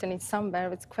 It's written in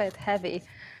somewhere, it's quite heavy.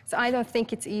 So I don't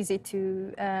think it's easy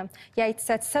to, yeah, it's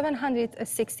at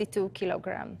 762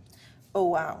 kilograms. Oh,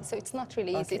 wow. So it's not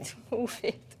really easy to move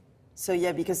it. So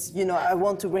yeah, because, I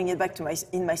want to bring it back to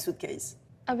in my suitcase.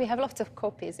 And we have lots of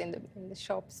copies in the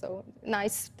shop, so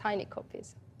nice, tiny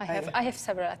copies. I have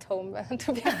several at home,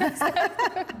 to be honest.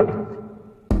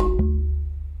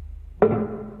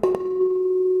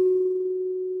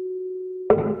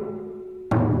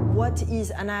 What is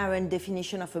Hannah Arendt's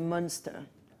definition of a monster?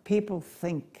 People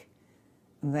think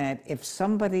that if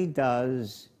somebody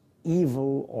does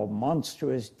evil or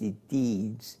monstrous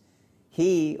deeds,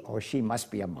 he or she must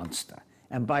be a monster.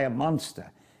 And by a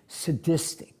monster,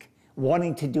 sadistic,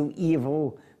 wanting to do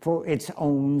evil for its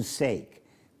own sake,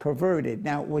 perverted.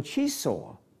 Now, what she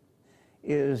saw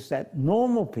is that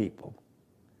normal people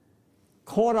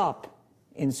caught up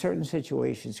in certain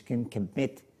situations can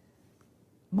commit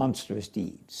monstrous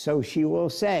deeds. So she will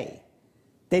say,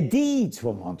 the deeds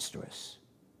were monstrous.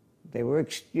 They were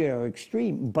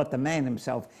extreme, but the man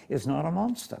himself is not a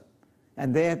monster.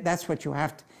 And that's what you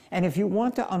have to, and if you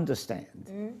want to understand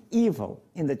evil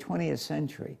in the 20th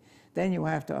century, then you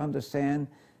have to understand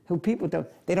who people don't,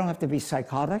 they don't have to be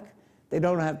psychotic, they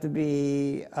don't have to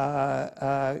be,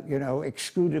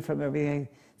 excluded from everything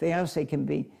else. They can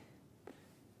be,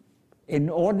 in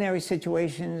ordinary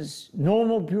situations,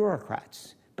 normal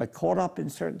bureaucrats, but caught up in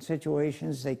certain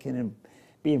situations, they can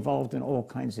be involved in all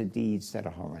kinds of deeds that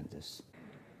are horrendous.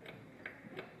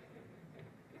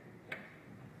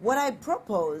 What I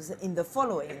propose in the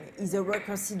following is a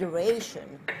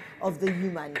reconsideration of the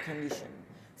human condition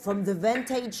from the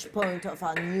vantage point of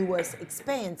our newest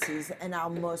experiences and our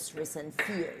most recent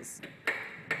fears.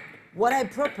 What I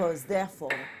propose,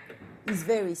 therefore, is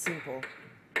very simple.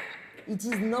 It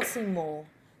is nothing more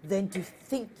than to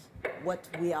think what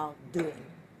we are doing.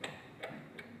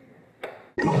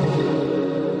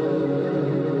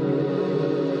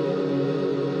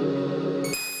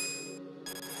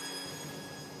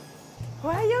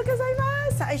 Ohayou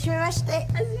gozaimasu. Hashimemashite.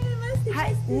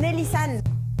 Hi, Nelly-san.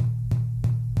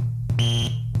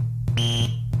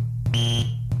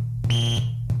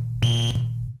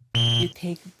 You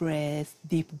take breath,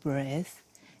 deep breath,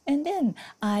 and then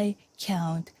I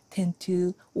count 10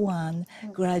 to 1.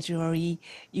 Gradually,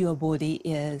 your body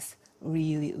is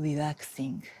really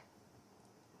relaxing.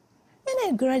 And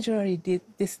then gradually,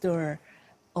 this door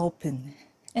open,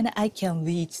 and I can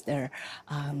reach the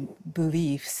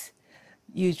beliefs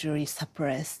usually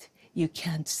suppressed. You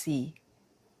can't see.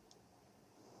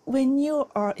 When you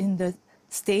are in the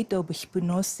state of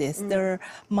hypnosis, the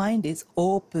mind is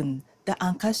open. The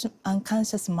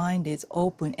unconscious mind is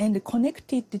open and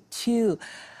connected to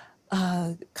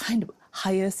kind of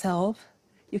higher self.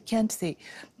 You can't say,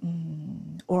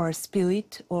 or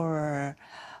spirit, or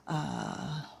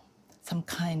some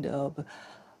kind of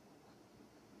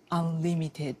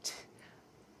unlimited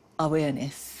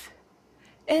awareness.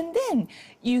 And then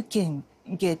you can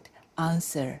get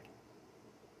answer.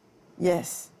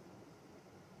 Yes.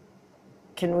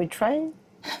 Can we try?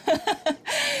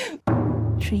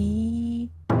 3.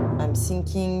 I'm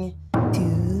thinking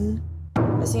 2.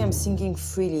 I think I'm thinking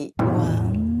freely.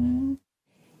 1.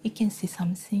 You can see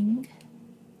something.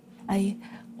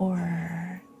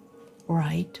 Or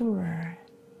right or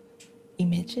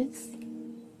images.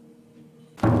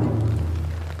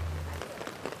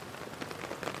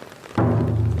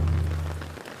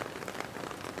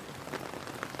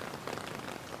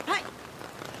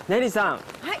 Nelly さん。は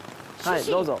い。はい、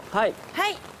どうぞ。はい。は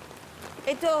い。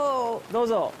どう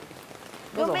ぞ。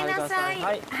ごめんなさい。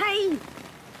はい。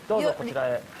どうぞこちら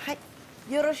へ。はい。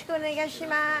よろしくお願いし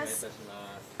ます。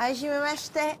はじめまし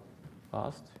て。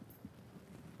First.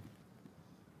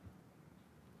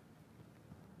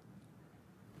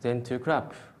 Then to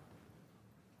clap.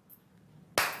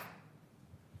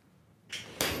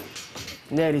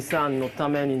 ネリさんのた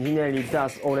めにひねり出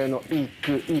す俺の一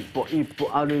歩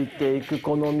歩いていく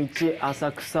この道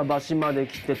浅草橋まで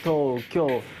来て東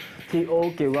京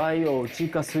TOKYO 地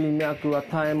下水脈は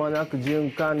絶え間なく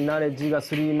循環ナレッジが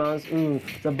3 months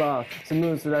The bar ス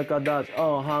ムースlike a Dutch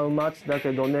how much だ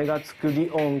けど根がつくリ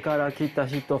オンから来た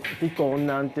人離婚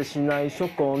なんてしない初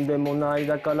婚でもない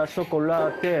だからショコ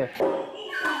ラテ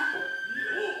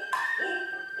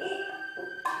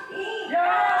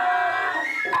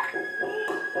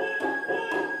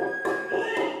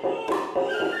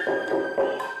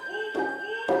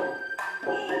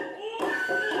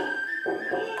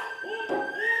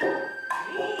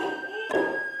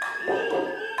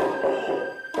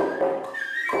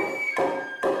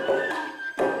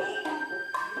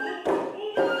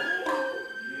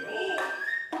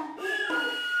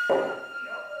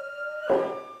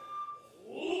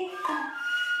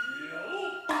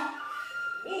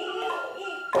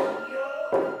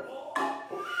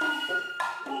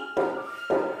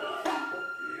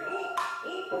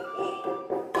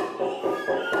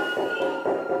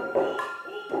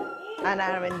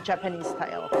Hannah Arendt Japanese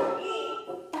style.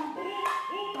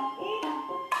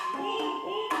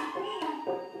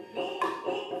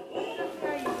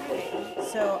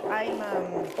 So I'm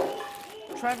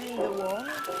traveling the world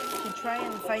to try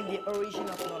and find the origin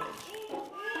of knowledge.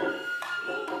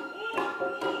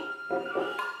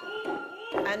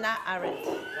 Hannah Arendt,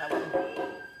 that one.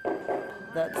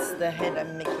 That's the head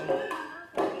I'm making.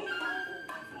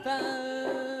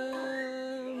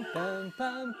 Bum, bum,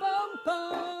 bum, bum,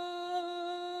 bum.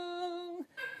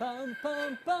 Bum,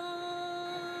 bum, bum.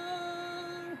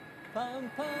 Bum,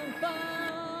 bum, bum.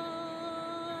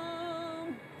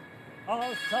 朝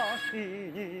日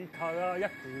に輝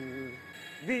く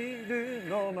ビル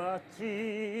の街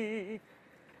流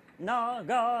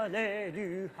れ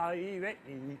るハイウェイ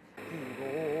希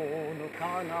望の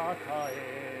彼方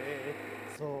へ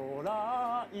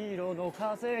空色の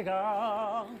風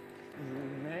が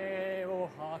夢を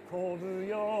運ぶ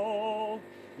よ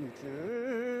宇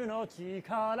宙の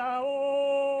力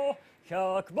を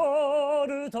100ボ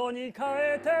ルトに変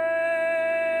えて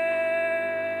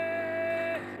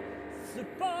ス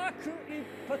パーク一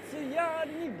発や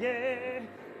り逃げ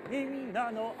みんな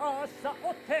の朝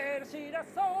を照らし出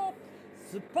そう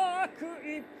スパーク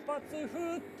一発吹っ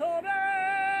飛べ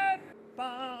パ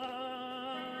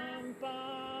ンパン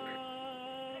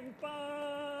パン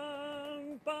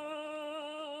パンパ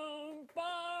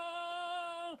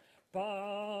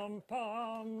ンパンパ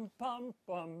ンパン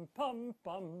パンパンパ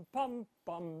ンパン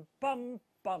パンパン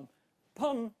パン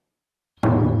パン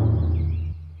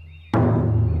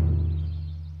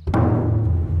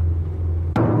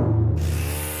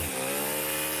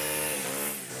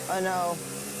Oh no,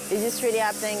 is this really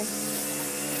happening?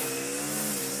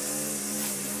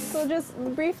 So just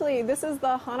briefly, this is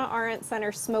the Hannah Arendt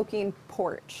Center smoking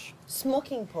porch.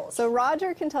 Smoking porch. So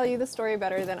Roger can tell you the story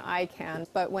better than I can,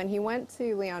 but when he went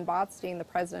to Leon Botstein, the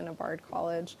president of Bard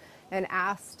College, and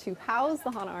asked to house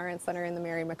the Hannah Arendt Center in the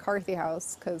Mary McCarthy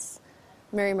house, because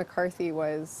Mary McCarthy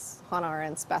was Hannah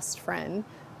Arendt's best friend,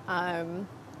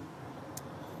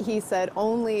 he said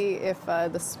only if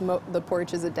the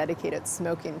porch is a dedicated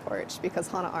smoking porch, because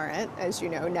Hannah Arendt, as you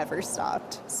know, never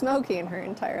stopped smoking her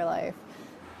entire life.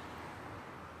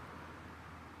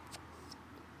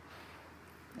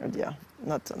 Oh dear,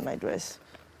 not on my dress.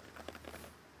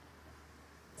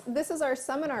 This is our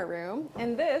seminar room,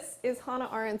 and this is Hannah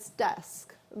Arendt's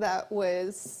desk that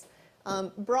was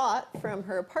brought from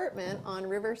her apartment on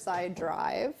Riverside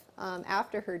Drive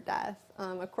after her death.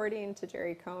 According to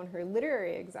Jerry Cohn, her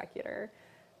literary executor,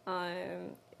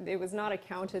 it was not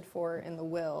accounted for in the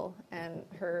will, and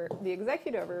the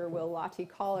executor of her will, Lottie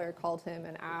Collar, called him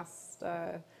and asked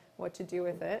what to do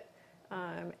with it.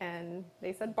 And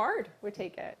they said Bard would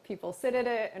take it. People sit at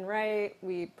it and write.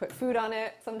 We put food on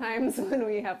it sometimes when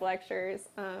we have lectures.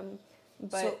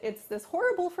 But it's this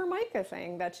horrible Formica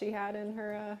thing that she had in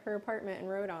her apartment and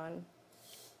wrote on.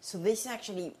 So this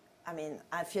actually, I mean,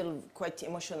 I feel quite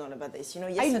emotional about this. You know,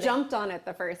 yesterday... I jumped on it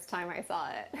the first time I saw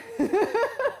it.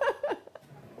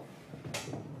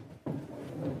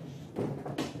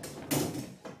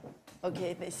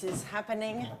 Okay, this is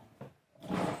happening.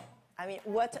 I mean,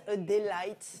 what a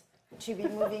delight to be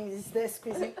moving this desk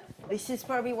with you. This is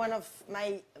probably one of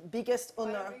my biggest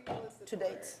honor to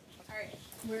date. All right.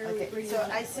 Okay, so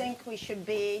I think we should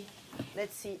be,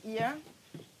 let's see, here.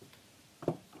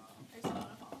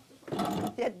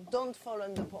 Yeah, don't fall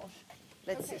on the Porsche.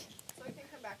 Let's see. So we can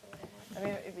come back a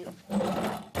little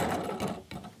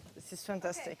more. This is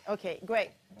fantastic. Okay,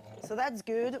 great. So that's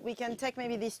good. We can take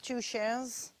maybe these two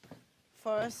chairs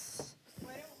for us.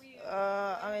 Why don't we?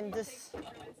 I mean, this. From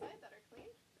inside that are clean,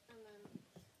 and then.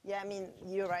 Yeah, I mean,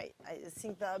 you're right. I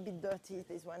think they're a bit dirty,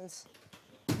 these ones.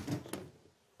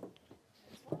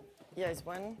 Yeah, it's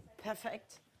one.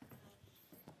 Perfect.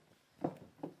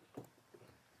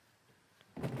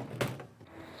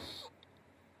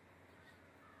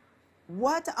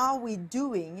 What are we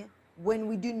doing when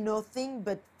we do nothing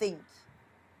but think?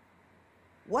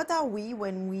 What are we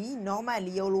when we,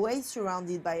 normally always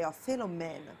surrounded by our fellow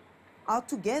men, are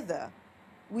together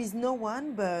with no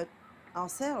one but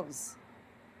ourselves?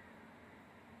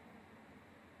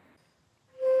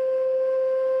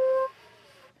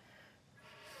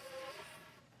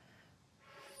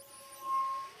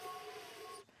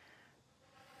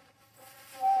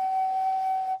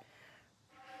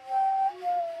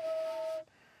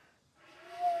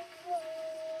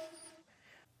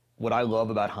 What I love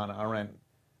about Hannah Arendt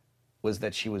was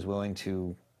that she was willing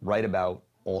to write about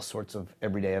all sorts of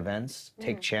everyday events,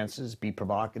 take chances, be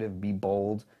provocative, be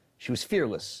bold. She was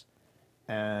fearless.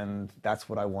 And that's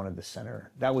what I wanted the center.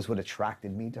 That was what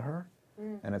attracted me to her.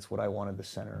 And it's what I wanted the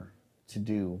center to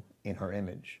do in her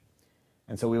image.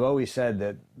 And so we've always said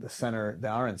that the center,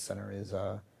 the Arendt Center, is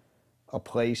a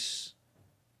place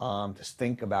to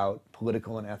think about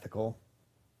political and ethical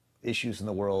issues in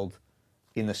the world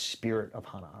in the spirit of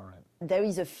Hannah Arendt. There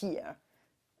is a fear,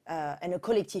 and a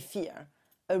collective fear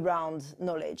around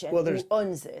knowledge, and Well, who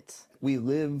owns it. We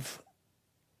live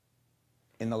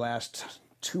in the last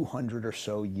 200 or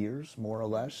so years, more or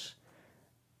less,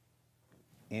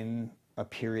 in a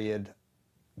period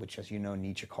which, as you know,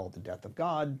 Nietzsche called the death of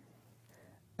God,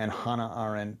 and Hannah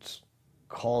Arendt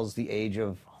calls the age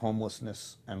of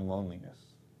homelessness and loneliness.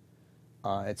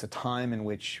 It's a time in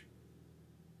which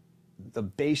the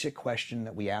basic question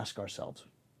that we ask ourselves,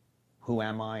 who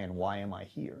am I and why am I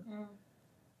here,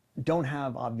 don't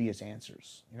have obvious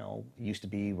answers. You know, it used to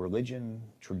be religion,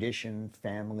 tradition,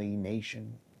 family,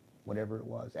 nation, whatever it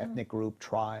was, ethnic group,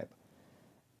 tribe.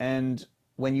 And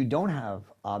when you don't have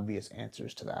obvious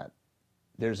answers to that,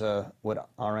 there's what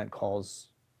Arendt calls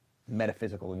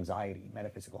metaphysical anxiety,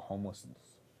 metaphysical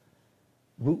homelessness,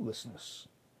 rootlessness,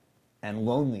 and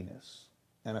loneliness,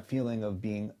 and a feeling of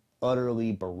being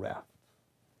utterly bereft.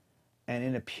 And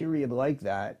in a period like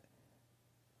that,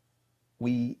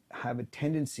 we have a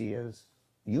tendency as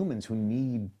humans who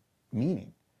need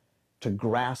meaning to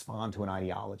grasp onto an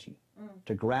ideology,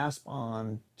 to grasp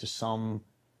on to some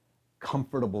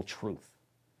comfortable truth.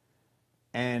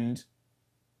 And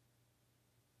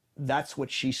that's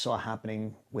what she saw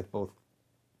happening with both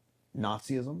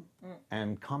Nazism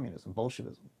and communism,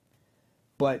 Bolshevism.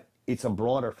 But it's a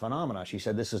broader phenomena. She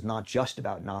said this is not just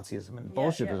about Nazism and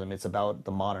Bolshevism, it's about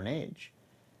the modern age.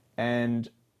 And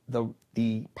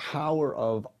the power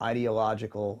of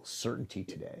ideological certainty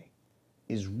today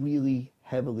is really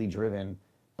heavily driven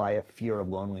by a fear of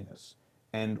loneliness.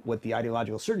 And what the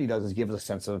ideological certainty does is give us a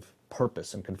sense of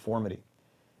purpose and conformity.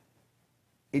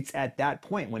 It's at that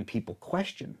point when people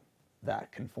question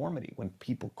that conformity, when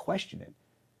people question it,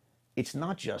 it's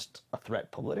not just a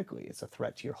threat politically, it's a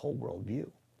threat to your whole worldview.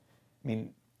 I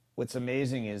mean, what's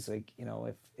amazing is, like, you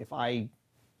know, if I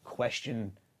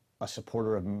question a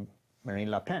supporter of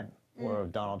Marine Le Pen or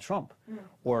of Donald Trump,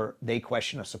 or they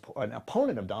question an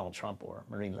opponent of Donald Trump or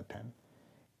Marine Le Pen,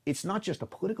 it's not just a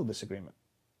political disagreement.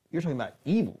 You're talking about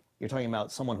evil. You're talking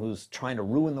about someone who's trying to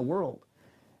ruin the world.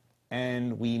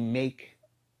 And we make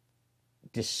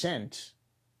dissent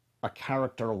a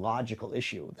characterological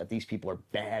issue, that these people are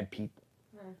bad people.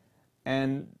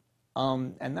 And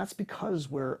that's because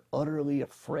we're utterly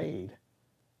afraid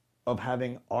of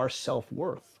having our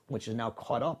self-worth, which is now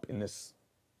caught up in this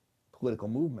political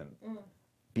movement,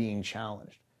 being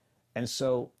challenged. And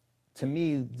so, to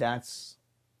me, that's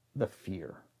the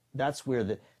fear. That's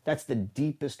the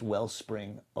deepest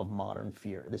wellspring of modern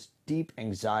fear, this deep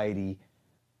anxiety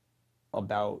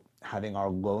about having our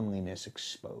loneliness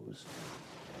exposed.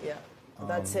 Yeah,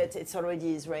 that's it. It's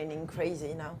already is raining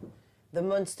crazy now. The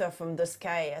monster from the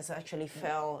sky has actually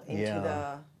fell into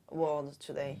the world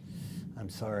today. I'm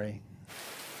sorry.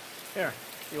 Here,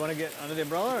 you want to get under the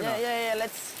umbrella or not? Yeah,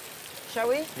 let's, shall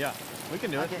we? Yeah, we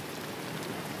can do it.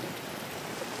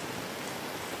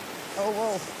 Oh,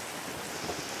 whoa.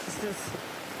 This is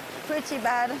pretty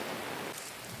bad.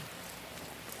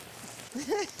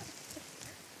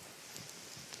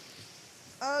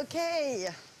 Okay,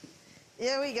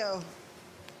 here we go.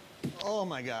 Oh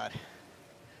my God.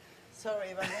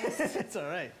 Sorry about this. It's all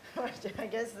right. I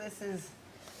guess this is...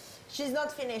 She's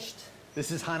not finished. This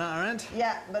is Hannah Arendt?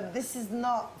 Yeah, but this is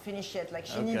not finished yet. Like,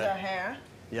 she needs her hair.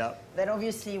 Yep. Then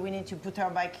obviously we need to put her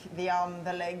back, the arm,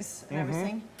 the legs, and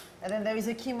everything. And then there is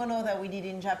a kimono that we did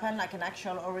in Japan, like an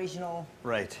actual original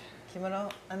kimono.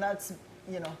 And that's,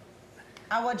 you know,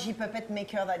 Awaji puppet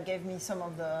maker that gave me some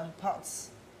of the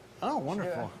parts. Oh,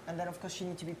 wonderful. And then, of course, she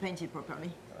needs to be painted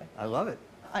properly. I love it.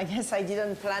 I guess I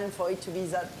didn't plan for it to be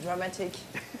that dramatic.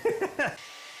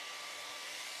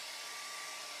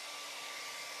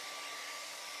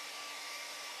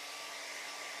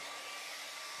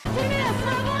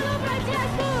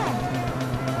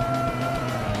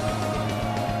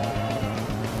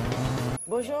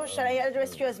 Bonjour, shall I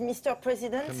address you as Mr.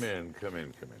 President? Come in, come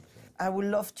in, come in. I would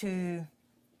love to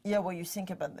hear what you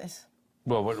think about this.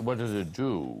 Well, what does it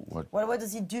do? Well, what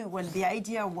does it do? Well, the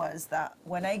idea was that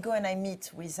when I go and I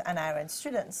meet with Hannah Arendt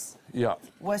students,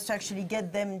 was to actually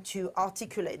get them to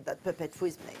articulate that puppet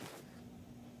with me.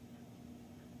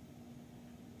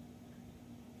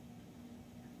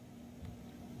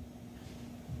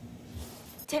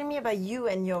 Tell me about you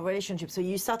and your relationship. So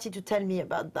you started to tell me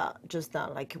about that just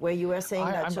now, like where you were saying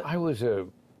that. I was a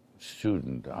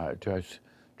student.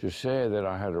 To say that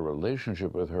I had a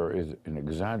relationship with her is an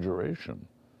exaggeration.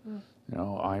 You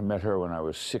know, I met her when I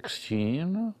was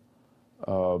 16,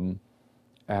 and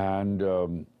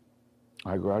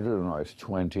I graduated when I was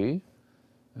 20.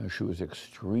 She was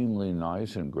extremely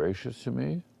nice and gracious to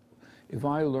me. If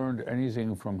I learned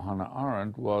anything from Hannah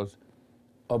Arendt was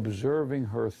observing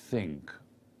her think,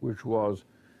 which was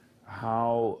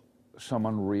how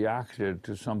someone reacted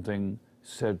to something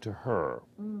said to her.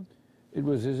 It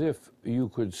was as if you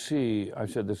could see,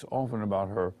 I've said this often about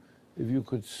her, if you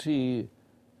could see,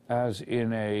 as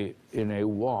in a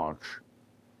watch,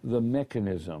 the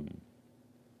mechanism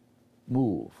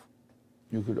move.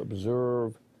 You could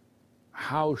observe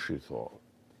how she thought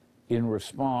in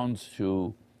response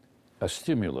to a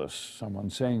stimulus, someone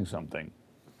saying something.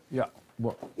 Yeah.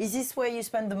 Well, is this where you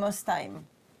spend the most time?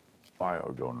 I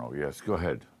don't know. Yes, go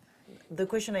ahead. The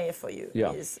question I have for you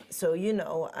is, so you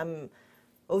know, I'm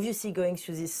obviously going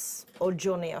through this whole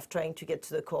journey of trying to get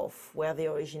to the core of where the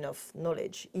origin of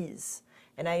knowledge is.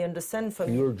 And I understand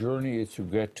from your journey is to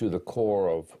get to the core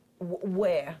of...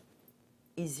 where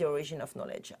is the origin of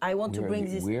knowledge? I want to bring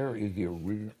this... Where is the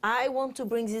origin? I want to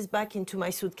bring this back into my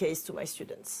suitcase to my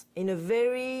students in a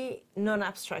very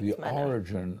non-abstract manner. The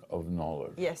origin of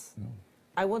knowledge. Yes.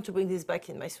 I want to bring this back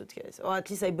in my suitcase, or at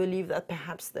least I believe that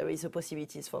perhaps there is a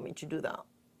possibilities for me to do that,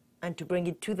 and to bring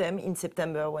it to them in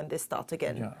September when they start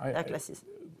again their classes.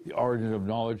 The origin of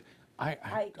knowledge.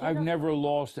 I've never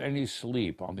lost any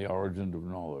sleep on the origin of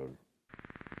knowledge.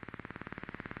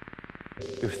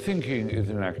 If thinking is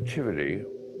an activity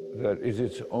that is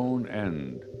its own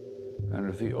end, and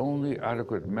if the only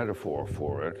adequate metaphor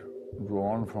for it,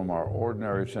 drawn from our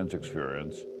ordinary sense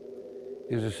experience,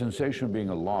 is a sensation of being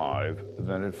alive,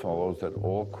 then it follows that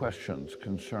all questions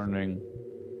concerning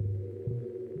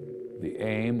the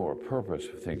aim or purpose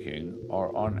of thinking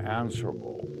are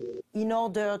unanswerable. In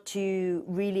order to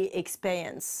really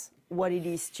experience what it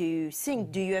is to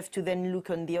think, do you have to then look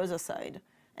on the other side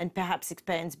and perhaps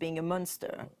experience being a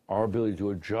monster? Our ability to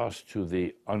adjust to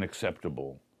the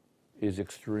unacceptable is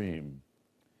extreme.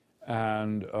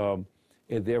 And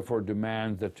it therefore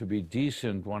demands that to be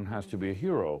decent, one has to be a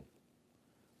hero.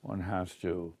 One has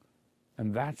to,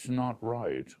 and that's not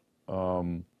right.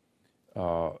 We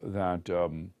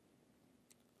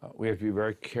have to be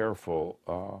very careful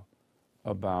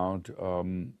about,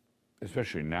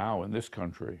 especially now in this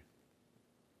country,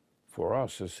 for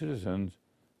us as citizens,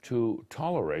 to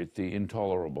tolerate the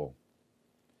intolerable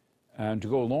and to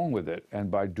go along with it.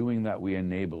 And by doing that, we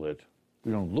enable it.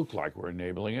 We don't look like we're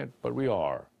enabling it, but we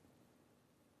are.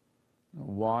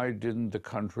 Why didn't the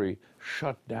country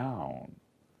shut down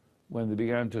when they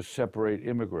began to separate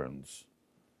immigrants,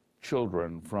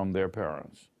 children from their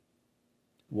parents?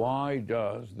 Why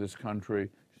does this country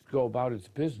go about its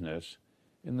business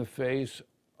in the face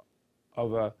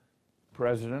of a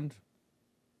president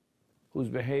whose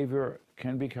behavior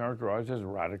can be characterized as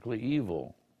radically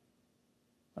evil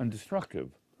and destructive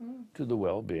to the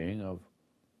well-being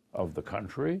of the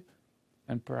country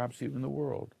and perhaps even the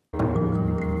world?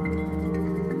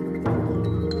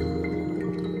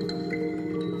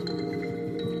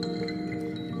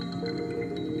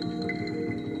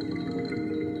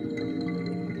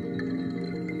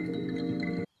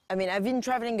 I mean, I've been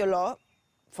traveling a lot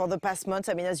for the past months,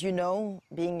 I mean, as you know,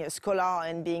 being a scholar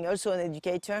and being also an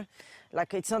educator,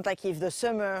 like it's not like if the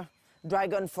summer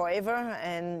drag on forever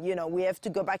and, you know, we have to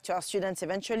go back to our students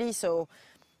eventually, so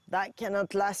that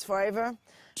cannot last forever.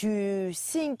 To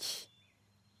think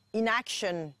in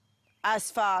action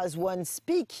as far as one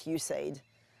speak, you said.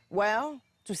 Well,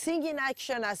 to think in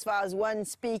action as far as one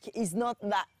speak is not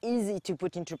that easy to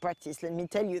put into practice, let me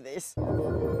tell you this.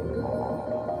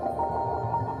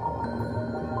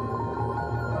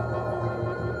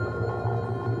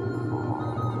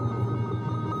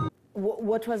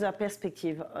 What was our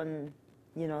perspective on,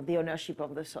 you know, the ownership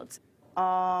of the thoughts?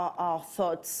 Are our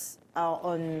thoughts our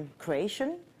own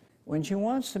creation? When she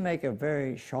wants to make a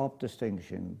very sharp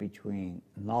distinction between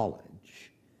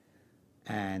knowledge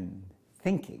and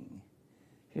thinking,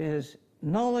 she says,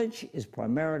 knowledge is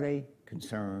primarily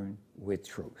concerned with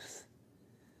truth.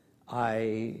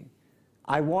 I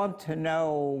want to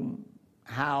know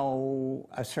how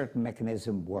a certain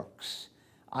mechanism works.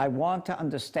 I want to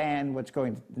understand what's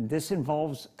going to, this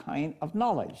involves a kind of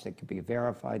knowledge that can be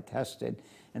verified, tested,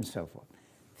 and so forth.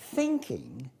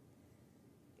 Thinking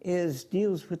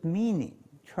deals with meaning,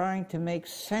 trying to make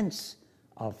sense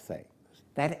of things.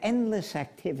 That endless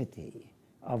activity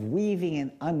of weaving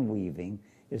and unweaving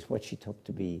is what she took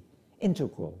to be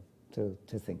integral to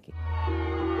thinking.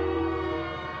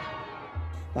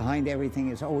 Behind everything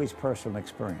is always personal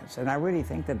experience, and I really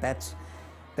think that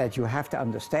you have to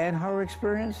understand her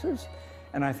experiences,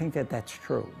 and I think that that's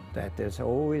true, that there's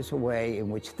always a way in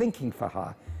which thinking for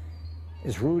her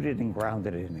is rooted and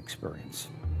grounded in experience,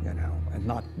 you know, and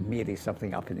not merely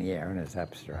something up in the air and it's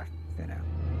abstract, you know.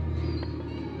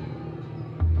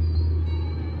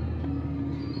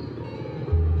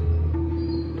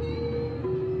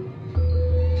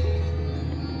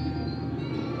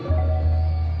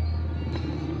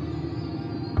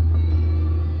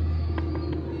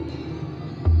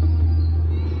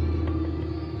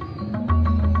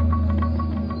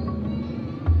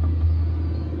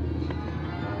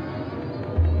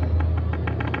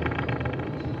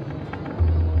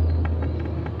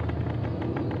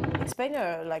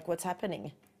 Like what's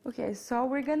happening. Okay, so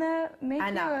we're gonna make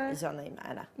Anna is her name,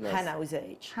 Anna. Yes. Hannah with a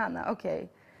H. Hannah, okay.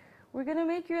 We're gonna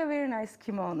make you a very nice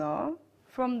kimono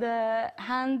from the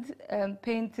hand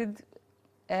painted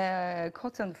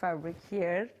cotton fabric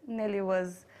here. Nelly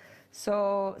was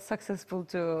so successful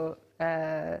to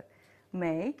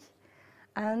make.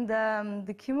 And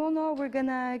the kimono, we're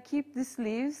gonna keep the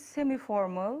sleeves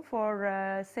semi-formal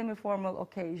for semi-formal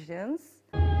occasions.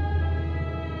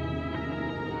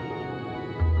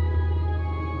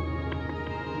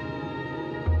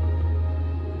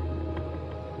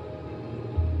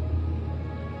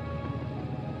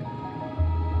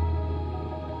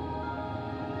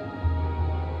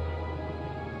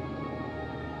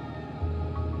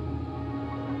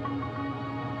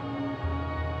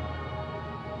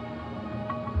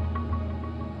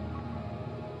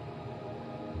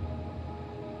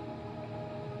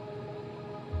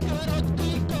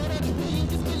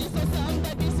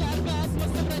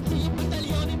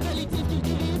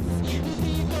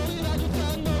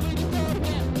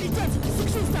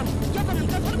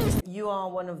 You are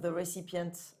one of the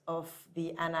recipients of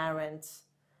the Hannah Arendt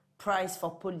Prize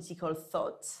for Political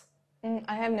Thought.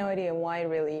 I have no idea why,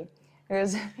 really.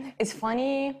 Because it's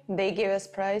funny, they gave us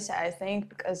prize, I think,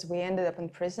 because we ended up in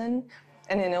prison.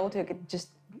 And in order to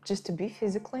just to be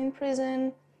physically in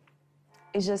prison,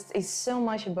 it's so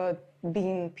much about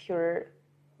being pure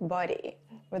body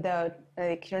without,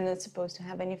 like, you're not supposed to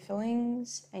have any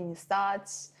feelings, any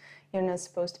thoughts. You're not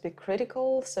supposed to be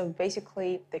critical. So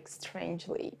basically, like,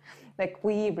 strangely, like,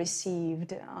 we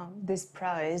received this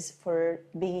prize for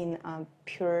being a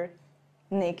pure,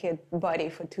 naked body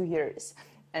for 2 years.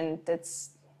 And that's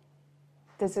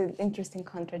an interesting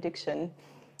contradiction.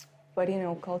 But, you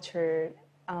know, culture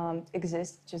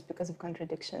exists just because of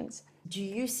contradictions. Do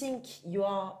you think you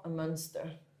are a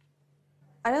monster?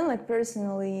 I don't, like,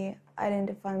 personally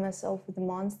identify myself with a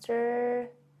monster.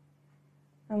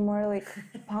 I'm more like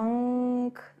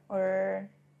punk, or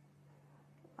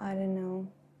I don't know,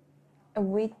 a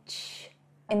witch.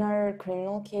 In our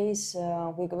criminal case,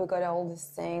 we got all these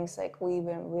things, like we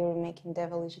were making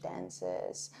devilish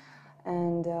dances,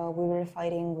 and we were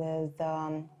fighting with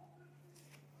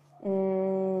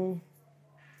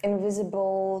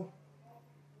invisible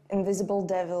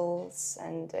devils,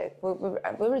 and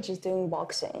we were just doing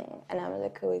boxing, and I was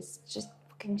like, oh, it's just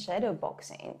shadow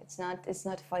boxing. It's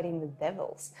not fighting with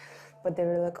devils. But they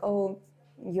were like, oh,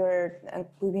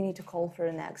 we need to call for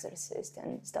an exorcist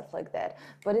and stuff like that.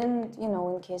 But in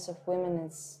case of women,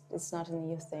 it's not a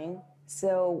new thing.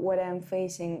 So what I'm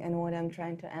facing and what I'm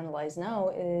trying to analyze now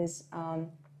is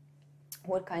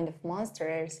what kind of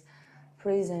monsters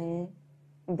prison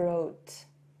brought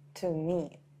to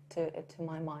me, to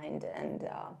my mind, and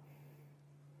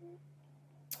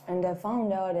I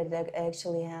found out that I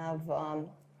actually have an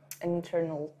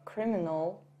internal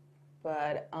criminal,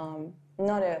 but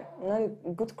not a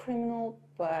good criminal,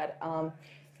 but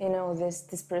you know,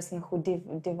 this person who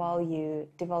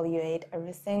devaluate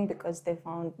everything because they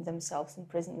found themselves in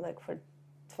prison like for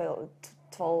 12,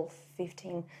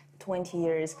 15, 20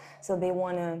 years. So they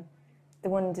want to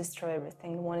destroy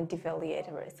everything, they want to devaluate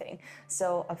everything.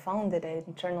 So I found that I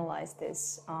internalized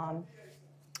this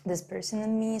this person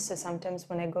in me. So sometimes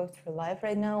when I go through life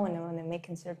right now and when I'm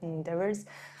making certain endeavors,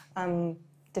 I'm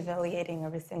devaluating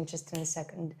everything just in a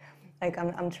second. Like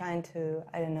I'm trying to,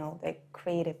 I don't know, like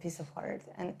create a piece of art,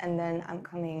 and then I'm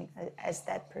coming as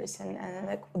that person, and I'm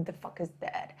like, what the fuck is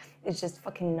that? It's just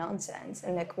fucking nonsense.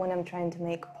 And like when I'm trying to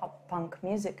make pop punk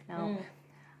music now,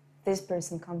 this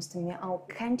person comes to me, oh,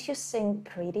 can't you sing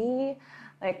pretty?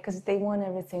 Like, because they want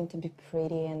everything to be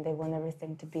pretty and they want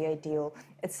everything to be ideal.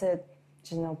 It's a,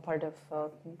 you know, part of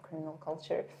criminal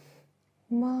culture.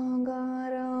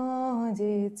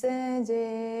 Богородице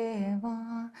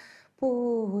Дева,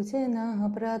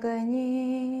 Путина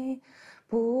прогони,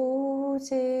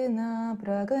 Путина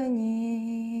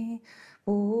прогони,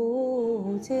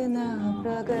 Путина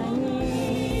прогони.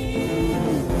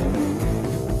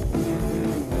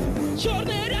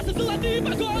 Черные рясы, золотые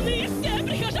погоны, все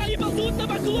прихожане ползут на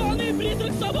поклоны,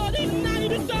 призрак свободы на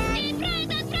небесах. И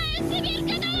правда отправит Сибирь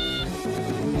каталог.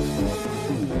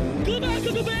 Глубоко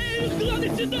глубее, склоны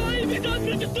седой, ведет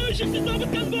протестующих седой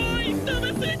конвой, чтобы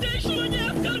святейшего не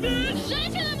оскорбить.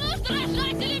 Женщина может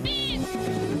рожать и любить.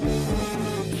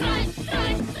 Страй,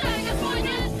 страй, страй,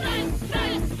 Господня, страй,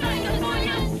 страй, страй,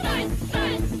 Господня, страй,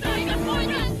 страй, страй,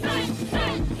 Господня, страй,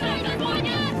 страй, страй,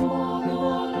 Господня.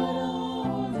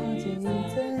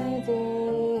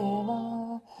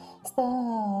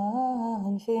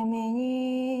 Стань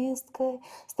феминисткой,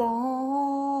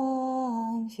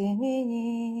 стань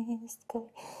феминисткой,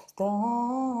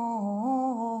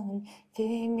 стань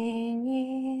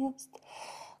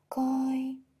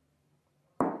феминисткой.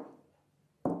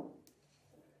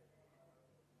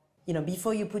 You know,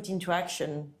 before you put into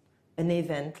action an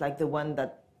event like the one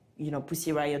that, you know,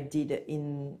 Pussy Riot did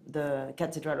in the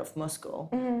Cathedral of Moscow,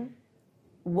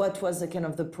 what was the kind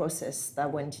of the process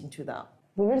that went into that?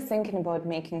 We were thinking about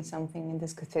making something in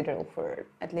this cathedral for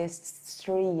at least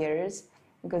 3 years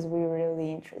because we were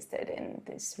really interested in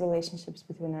these relationships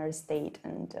between our state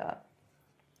and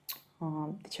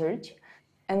the church.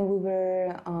 And we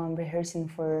were rehearsing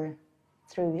for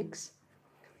 3 weeks.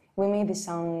 We made the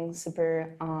song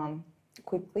super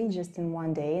quickly, just in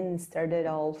one day, and it started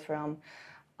all from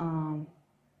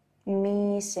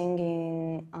me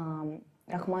singing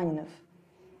Rachmaninoff.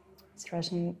 It's a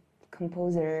Russian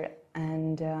composer,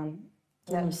 and can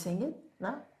you sing it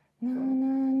now? Na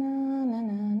na na na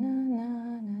na na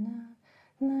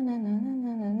na na na na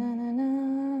na na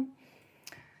na.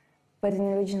 But in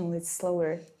the original, it's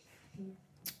slower.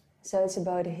 So it's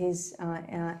about his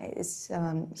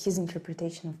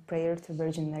interpretation of prayer to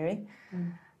Virgin Mary.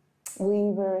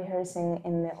 We were rehearsing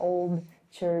in the old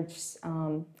church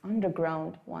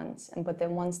underground once, but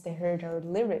then once they heard our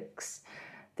lyrics,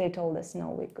 they told us, no,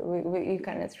 we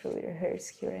cannot really rehearse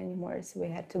here anymore. So we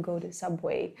had to go to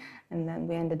subway, and then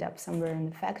we ended up somewhere in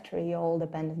the factory, old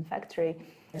abandoned factory.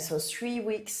 So 3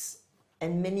 weeks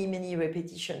and many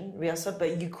repetition rehearsal,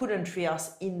 but you couldn't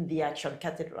rehearse in the actual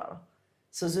cathedral.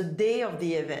 So the day of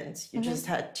the event, you just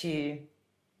had to,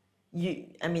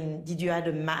 I mean, did you have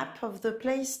a map of the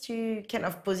place to kind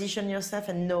of position yourself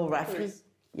and know roughly?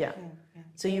 Yeah.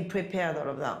 So you prepared all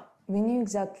of that? We knew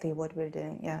exactly what we're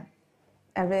doing, yeah.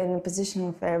 In the position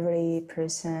of every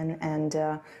person, and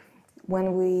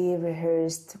when we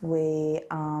rehearsed, we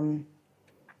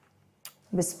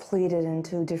split it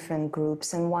into different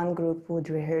groups, and one group would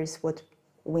rehearse what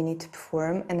we need to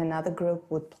perform, and another group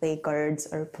would play guards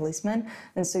or policemen,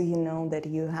 and so you know that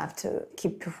you have to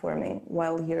keep performing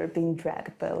while you're being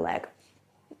dragged by a leg.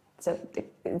 So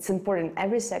it's important.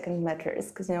 Every second matters,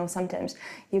 because you know sometimes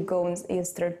you go and you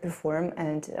start perform,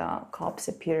 and cops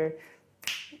appear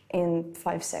in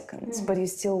 5 seconds, but you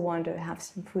still want to have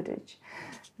some footage.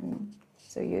 And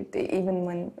so you, even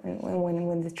when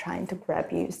they're trying to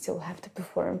grab you, you still have to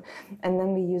perform. And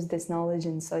then we use this knowledge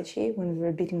in Sochi when we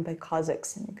were beaten by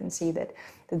Kazakhs, and you can see that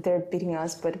they're beating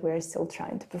us, but we're still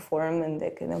trying to perform, and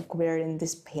they kind of we're in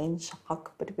this pain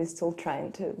shock, but we're still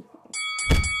trying to.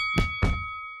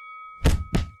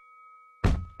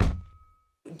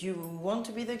 Do you want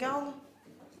to be the girl?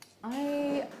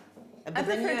 I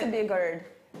prefer to be a guard.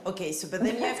 Okay, so but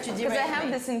then you have to direct Because I have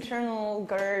me. this internal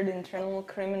guard, internal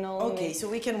criminal. Okay, so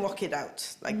we can work it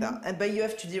out like that. But you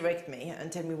have to direct me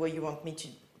and tell me what you want me to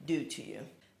do to you.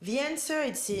 The answer,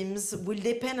 it seems, will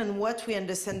depend on what we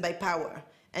understand by power.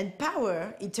 And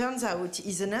power, it turns out,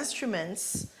 is an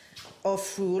instrument of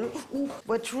rule.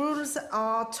 What rules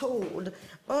are told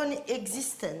on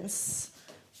existence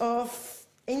of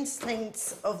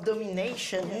instincts of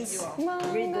dominations.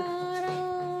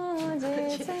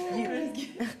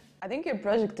 I think your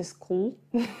project is cool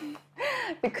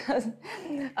because,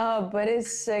 but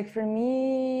it's like for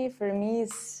me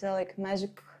it's like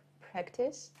magic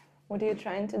practice. What are you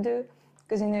trying to do?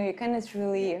 Because you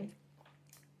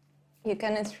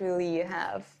cannot really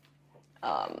have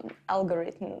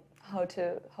algorithm how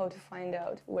to find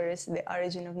out where is the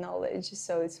origin of knowledge.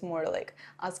 So it's more like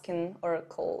asking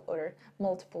oracle or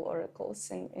multiple oracles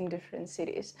in different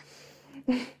cities.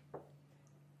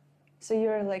 So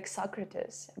you're like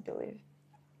Socrates, I believe.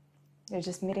 You're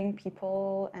just meeting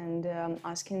people and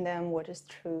asking them what is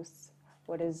truth,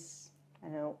 what is,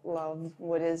 love,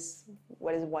 what is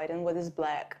white and what is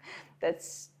black.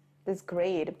 That's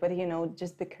great, but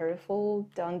just be careful.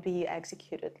 Don't be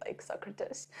executed like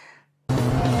Socrates.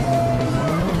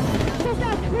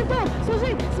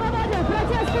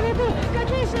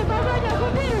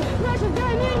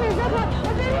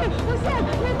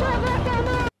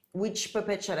 Which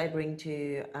puppet shall I bring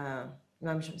to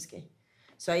Noam Chomsky?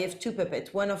 So I have two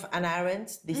puppets. One of Hannah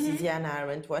Arendt. This is the Hannah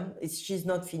Arendt one. She's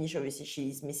not finished, obviously.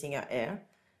 She's missing her hair.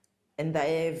 And I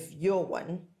have your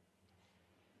one.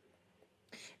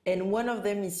 And one of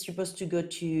them is supposed to go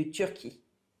to Turkey.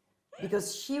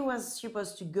 Because she was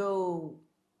supposed to go,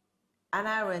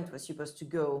 Hannah Arendt was supposed to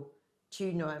go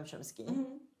to Noam Chomsky.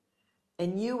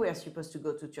 And you were supposed to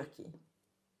go to Turkey.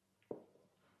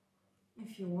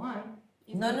 If you want.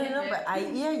 No, but I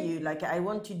hear you. Like, I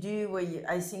want to do what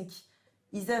I think.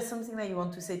 Is there something that you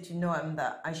want to say to Noam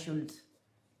that I should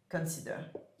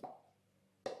consider?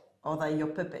 Or that your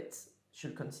puppets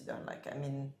should consider?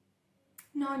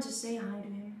 No, just say hi to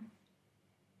him.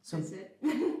 So, that's it.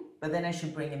 But then I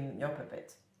should bring him your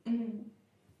puppet.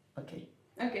 Okay.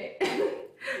 Okay.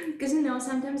 Because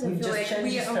sometimes I feel like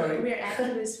we're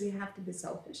activists. We have to be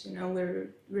selfish.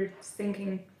 We're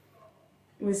thinking.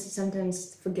 We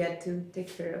sometimes forget to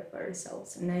take care of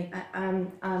ourselves. And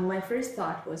my first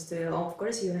thought was to, of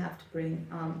course, you have to bring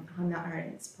Hannah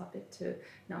Arendt's puppet to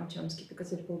Noam Chomsky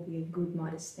because it will be a good,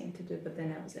 modest thing to do. But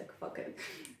then I was like, fuck it.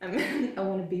 I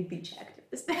want to be a beach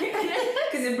activist.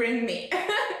 Because it bring me.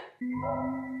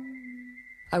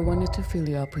 I wanted to fill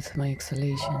you up with my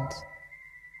exhalations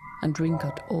and drink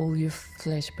out all your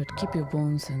flesh, but keep your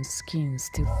bones and skin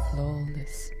still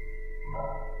flawless.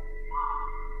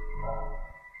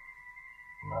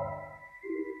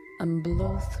 And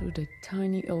blow through the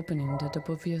tiny opening at the top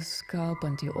of your scalp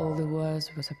until all there was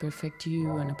a perfect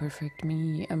you and a perfect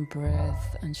me, and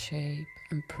breath and shape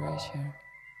and pressure.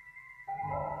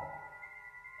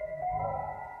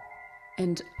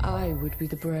 And I would be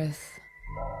the breath,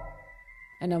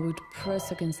 and I would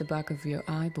press against the back of your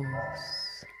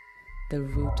eyeballs, the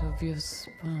root of your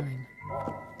spine,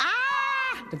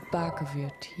 the back of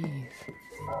your teeth,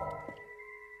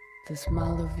 the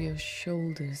smile of your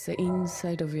shoulders, the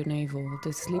inside of your navel,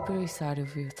 the slippery side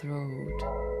of your throat,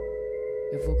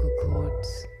 your vocal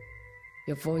cords,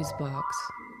 your voice box,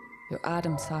 your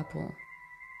Adam's apple,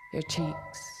 your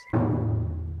cheeks.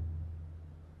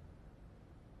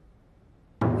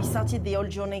 We started the whole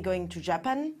journey going to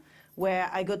Japan,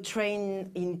 where I got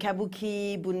trained in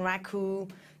kabuki, bunraku,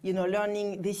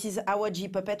 learning. This is awaji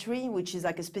puppetry, which is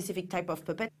like a specific type of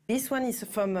puppet. This one is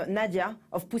from Nadezhda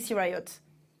of Pussy Riot.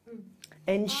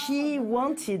 And she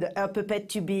wanted her puppet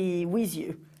to be with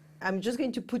you. I'm just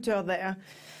going to put her there.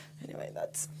 Anyway,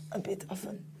 that's a bit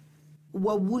often.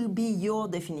 What will be your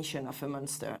definition of a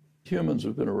monster? Humans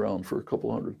have been around for a couple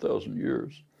 100,000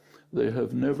 years. They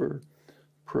have never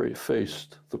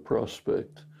faced the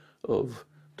prospect of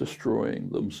destroying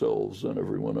themselves and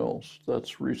everyone else.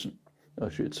 That's recent.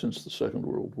 Actually, it's since the Second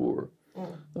World War.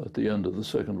 At the end of the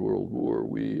Second World War,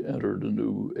 we entered a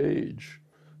new age,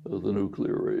 the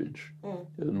nuclear age,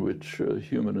 in which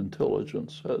human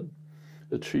intelligence had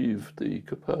achieved the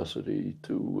capacity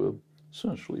to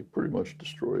essentially pretty much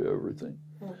destroy everything.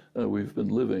 And we've been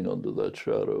living under that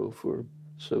shadow for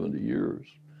 70 years.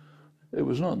 It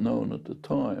was not known at the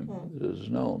time, it is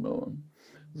now known,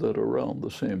 that around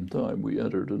the same time we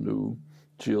entered a new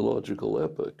geological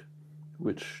epoch,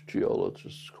 which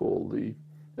geologists call the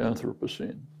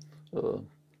Anthropocene,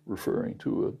 referring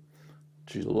to a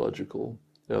geological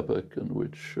epoch in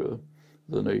which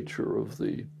the nature of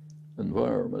the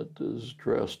environment is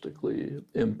drastically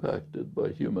impacted by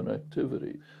human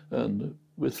activity. And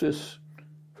with this,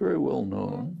 very well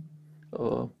known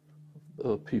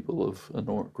people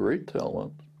of great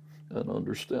talent and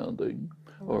understanding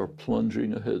are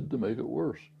plunging ahead to make it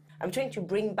worse. I'm trying to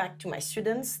bring back to my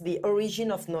students the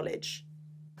origin of knowledge.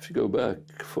 If you go back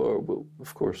far, well,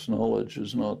 of course, knowledge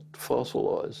is not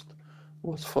fossilized.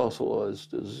 What's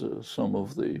fossilized is some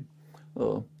of the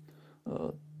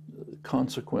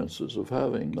consequences of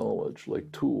having knowledge,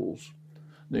 like tools.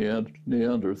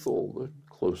 Neanderthal, the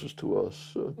closest to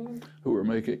us, who were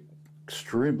making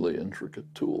extremely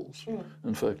intricate tools.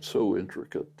 In fact, so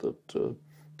intricate that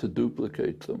to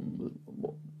duplicate them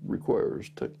requires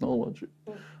technology.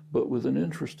 But with an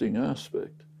interesting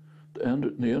aspect, and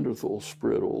Neanderthals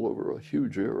spread all over a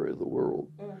huge area of the world.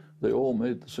 They all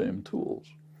made the same tools.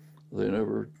 They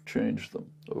never changed them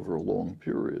over a long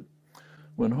period.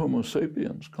 When Homo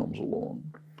sapiens comes along,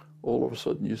 all of a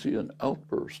sudden you see an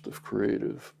outburst of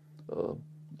creative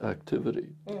activity.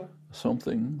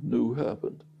 Something new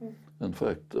happened. In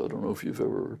fact, I don't know if you've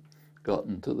ever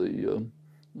gotten to the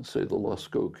say the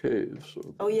Lascaux caves.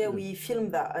 Oh yeah, we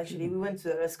filmed that actually. We went to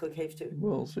the Lascaux cave too.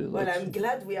 Well, see, well, I'm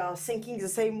glad we are thinking the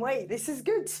same way. This is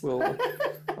good. Well,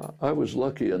 I was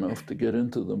lucky enough to get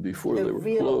into them before they were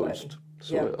closed.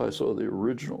 So I saw the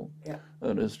original,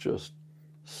 and it's just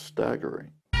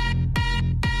staggering.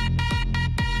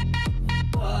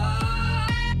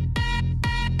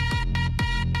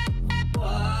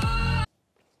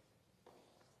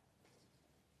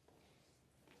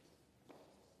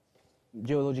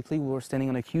 Geologically, we were standing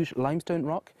on a huge limestone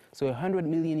rock. So 100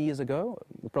 million years ago,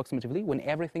 approximately, when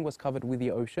everything was covered with the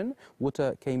ocean,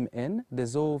 water came in,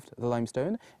 dissolved the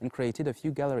limestone, and created a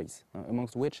few galleries,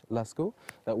 amongst which Lascaux,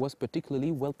 that was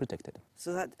particularly well protected.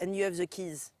 So that, and you have the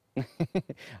keys.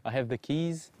 I have the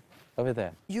keys over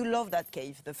there. You love that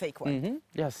cave, the fake one.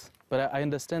 Yes, but I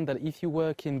understand that if you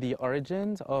work in the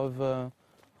origins of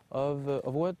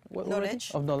what?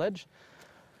 Knowledge. Of knowledge,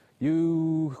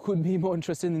 you could be more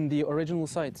interested in the original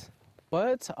site.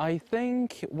 But I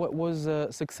think what was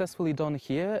successfully done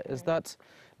here is that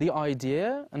the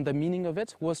idea and the meaning of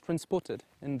it was transported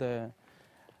in the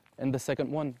second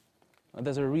one.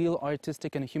 There's a real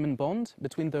artistic and human bond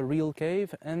between the real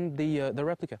cave and the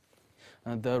replica.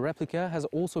 The replica has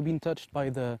also been touched by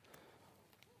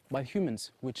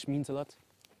humans, which means a lot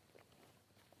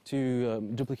to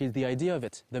duplicate the idea of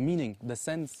it, the meaning, the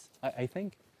sense, I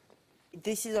think.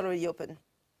 This is already open.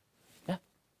 Yeah,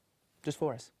 just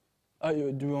for us.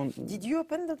 Do you want... Did you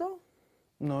open the door?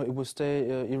 No, it will stay.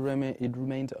 It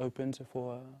remained open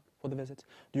for the visit.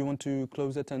 Do you want to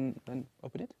close it and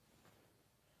open it?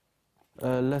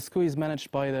 Lascaux is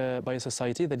managed by a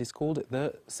society that is called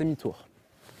the Semitour,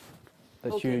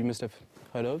 that you must have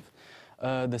heard of.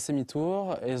 The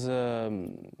Semitour is a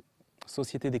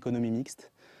société d'économie mixte.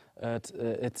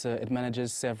 It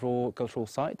manages several cultural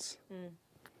sites.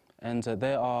 And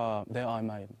they are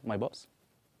my boss,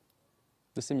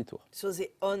 the Semitour. So they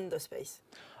own the space?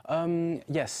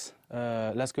 Yes.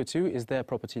 Lascaux II is their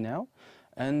property now,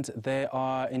 and they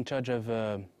are in charge of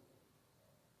the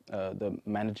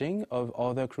managing of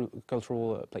other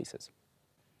cultural places.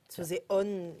 So they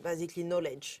own basically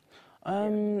knowledge?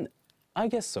 I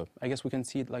guess so. I guess we can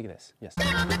see it like this, yes.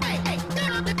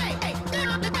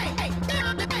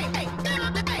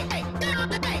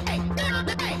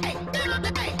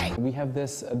 We have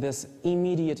this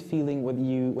immediate feeling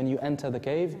when you enter the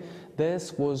cave.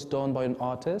 This was done by an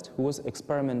artist who was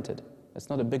experimented. It's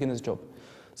not a beginner's job.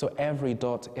 So every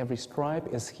dot, every stripe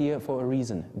is here for a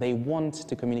reason. They want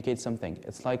to communicate something.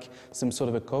 It's like some sort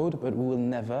of a code, but we will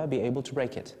never be able to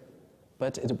break it.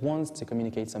 But it wants to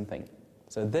communicate something.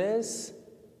 So this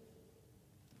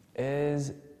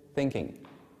is thinking.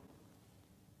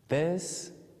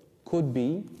 This could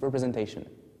be representation.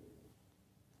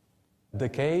 The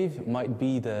cave might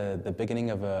be the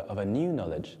beginning of a new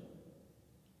knowledge,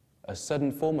 a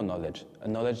certain form of knowledge, a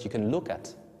knowledge you can look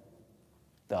at.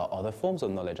 There are other forms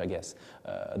of knowledge, I guess,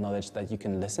 a knowledge that you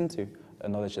can listen to, a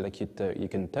knowledge that you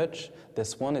can touch.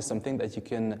 This one is something that you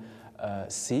can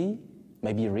see,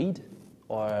 maybe read,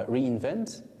 or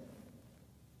reinvent.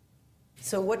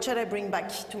 So what shall I bring back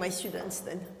to my students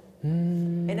then?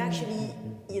 And actually,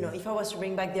 you know, if I was to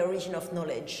bring back the origin of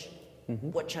knowledge,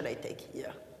 what shall I take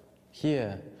here?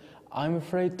 Here, I'm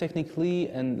afraid technically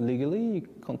and legally you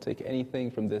can't take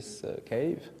anything from this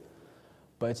cave,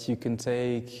 but you can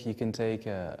take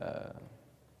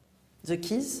the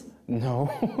keys? No,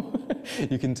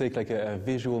 you can take like a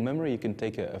visual memory. You can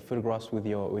take a photographs with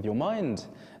your mind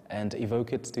and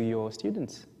evoke it to your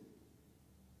students.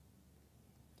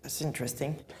 That's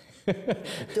interesting.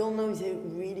 Don't know if they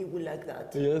really would like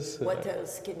that. Yes. What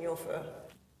else can you offer?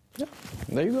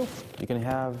 There you go. You can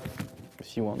have,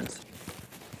 if you want,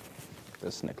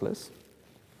 this necklace.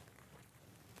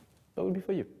 That would be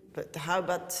for you. But how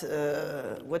about,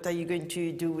 what are you going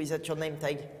to do without your name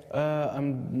tag?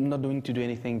 I'm not going to do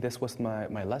anything. This was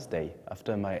my last day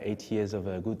after my 8 years of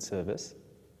good service.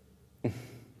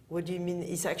 What do you mean?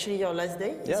 It's actually your last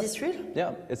day? Yeah. Is this real?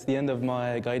 Yeah, it's the end of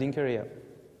my guiding career.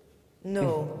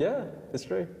 No. Yeah, it's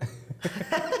true.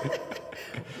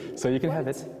 So you can have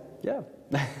it. Yeah.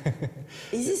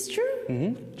 Is this true?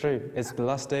 Mm-hmm. True. It's the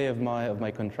last day of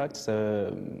my contract,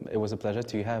 so it was a pleasure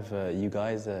to have you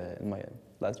guys in my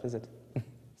last visit.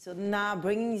 So now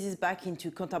bringing this back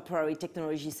into contemporary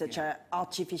technologies such as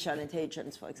artificial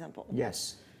intelligence, for example.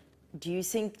 Yes. Do you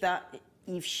think that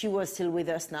if she was still with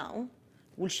us now,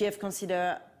 would she have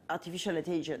considered artificial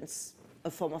intelligence a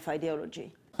form of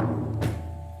ideology?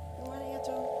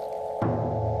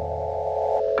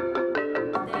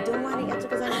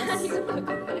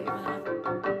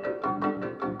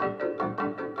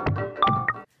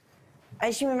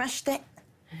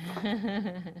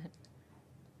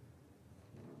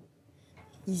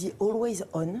 Is he always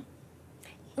on?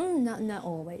 Not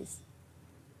always.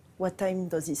 What time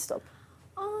does he stop?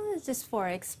 Oh, it's just for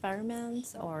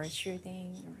experiments or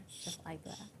shooting or stuff like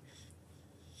that.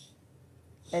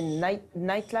 And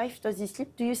nightlife, does he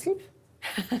sleep? Do you sleep?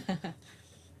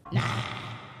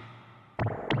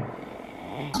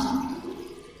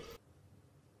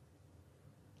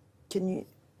 Can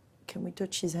we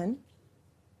touch his hand?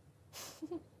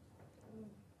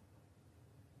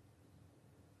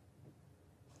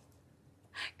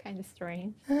 Kind of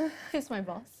strange. He's my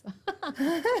boss.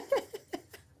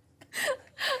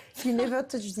 You never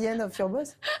touch the hand of your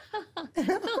boss?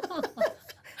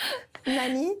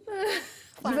 Nani?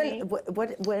 Funny.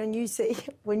 Even when you say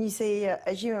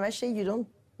Ajim Amashi, you don't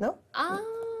know?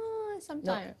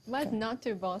 Sometimes, but not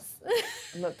to boss.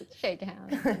 Not to shake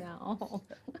hands. No.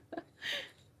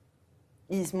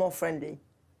 He's more friendly.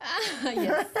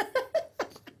 Yes.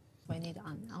 We need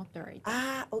an operator.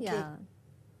 Okay. Yeah.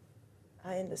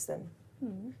 I understand.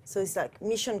 So it's like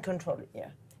mission control,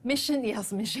 yeah. Mission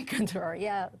control,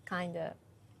 yeah, kind of.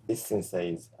 This sensor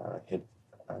is a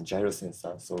gyro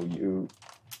sensor, so you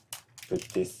put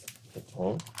this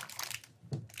on,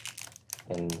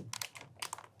 and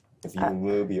if you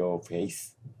move your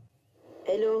face.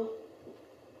 Hello.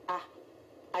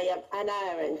 I am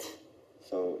Hannah Arendt.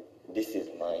 So this is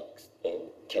mic, and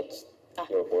catch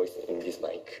your voice in this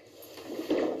mic.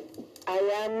 I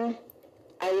am.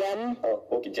 Oh,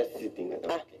 okay, just sitting.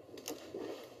 Okay.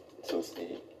 So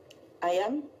say. I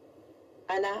am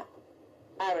Hannah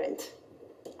Arendt.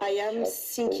 I am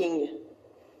thinking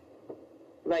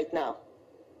right now.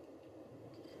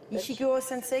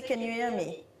 Ishiguro-sensei, can you hear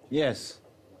me? Yes.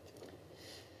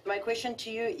 My question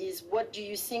to you is, what do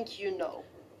you think you know?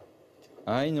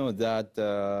 I know that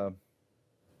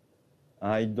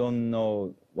I don't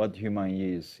know what human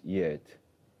is yet.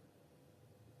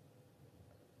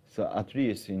 So at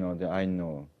least, that I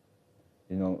know.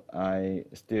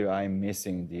 I'm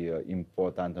missing the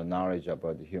important knowledge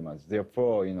about the humans.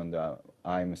 Therefore,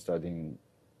 I'm studying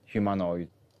humanoid.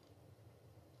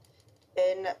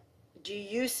 And do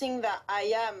you think that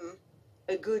I am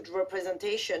a good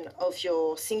representation of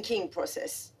your thinking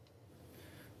process?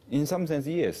 In some sense,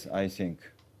 yes, I think.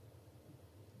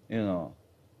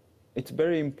 It's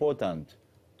very important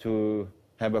to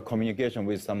have a communication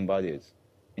with somebody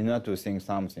in order to think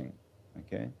something,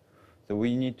 okay? So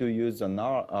we need to use the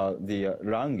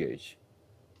language,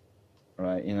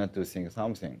 right, in order to think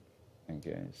something,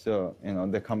 okay? So,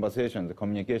 the conversation, the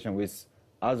communication with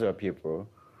other people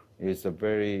is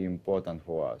very important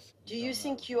for us. Do you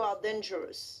think you are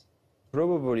dangerous?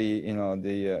 Probably,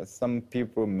 some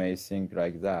people may think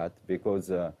like that because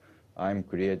I'm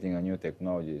creating a new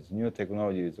technologies. New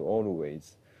technologies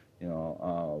always,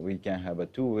 we can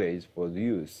have two ways for the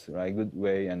use, right? Good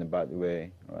way and a bad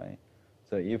way, right?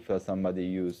 So if somebody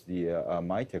use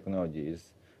my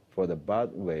technologies for the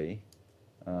bad way,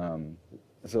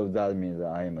 so that means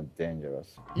I am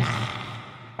dangerous.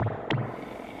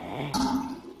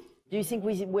 Do you think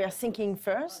we are thinking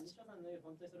first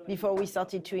before we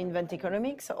started to invent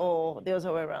economics, or the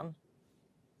other way around?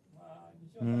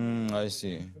 I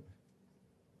see.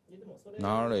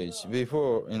 Knowledge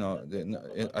before,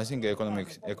 I think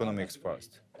economics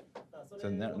first. So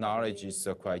knowledge is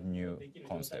a quite new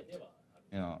concept.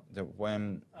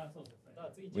 When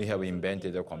we have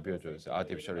invented the computers,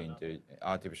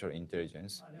 artificial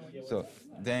intelligence, so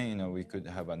then we could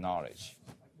have a knowledge.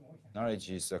 Knowledge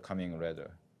is coming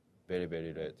later, very,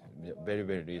 very late, very,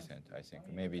 very recent, I think.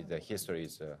 Maybe the history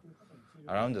is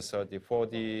around the 30,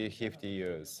 40, 50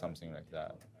 years, something like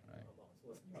that.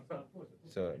 Right?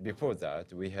 So before that,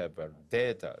 we have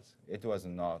data. It was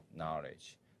not knowledge.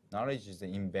 Knowledge is the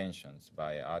inventions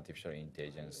by artificial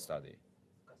intelligence study.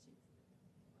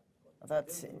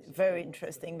 That's very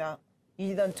interesting. Now,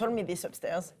 you don't told me this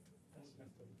upstairs.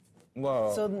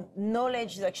 Well, so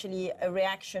knowledge is actually a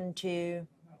reaction to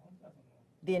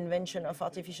the invention of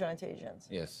artificial intelligence.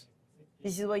 Yes.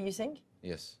 This is what you think?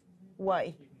 Yes. Why?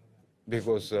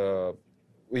 Because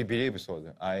we believe so.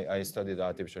 I studied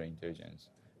artificial intelligence.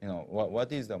 You know,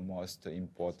 what is the most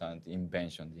important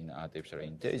invention in artificial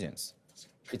intelligence?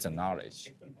 It's a knowledge.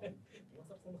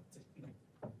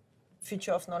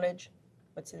 Future of knowledge?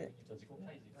 What's it?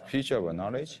 Future of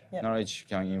knowledge? Yeah. Knowledge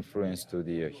can influence to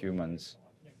the humans,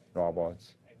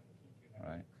 robots,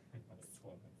 right?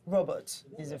 Robots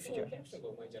is the future.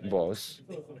 Both.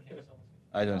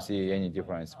 I don't see any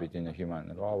difference between the human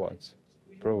and robots.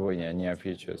 Probably in near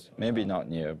futures. Maybe not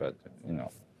near, but you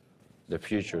know, the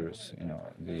futures, you know,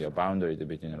 the boundary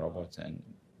between robots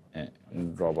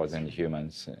and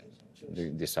humans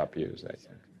disappears, I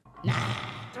think.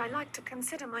 I like to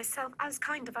consider myself as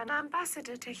kind of an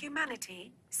ambassador to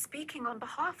humanity, speaking on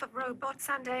behalf of robots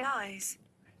and AIs.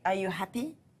 Are you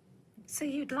happy? So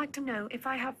you'd like to know if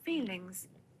I have feelings?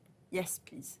 Yes,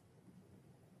 please.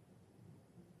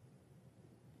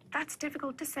 That's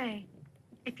difficult to say.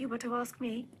 If you were to ask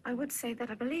me, I would say that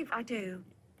I believe I do.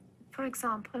 For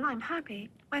example, I'm happy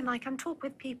when I can talk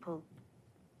with people.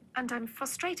 And I'm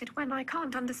frustrated when I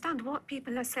can't understand what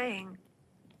people are saying.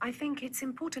 I think it's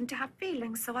important to have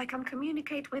feelings so I can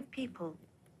communicate with people.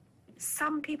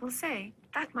 Some people say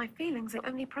that my feelings are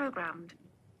only programmed,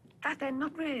 that they're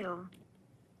not real.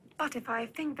 But if I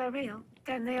think they're real,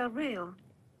 then they are real.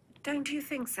 Don't you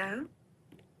think so?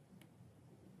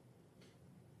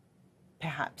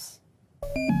 Perhaps.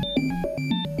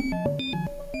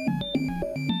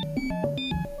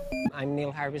 I'm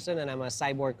Neil Harbison and I'm a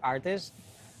cyborg artist.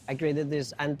 I created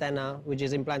this antenna which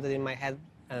is implanted in my head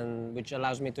and which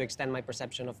allows me to extend my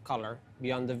perception of color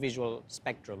beyond the visual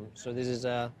spectrum. So this is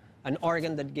an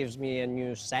organ that gives me a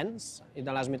new sense. It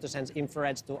allows me to sense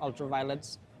infrareds to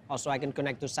ultraviolets. Also, I can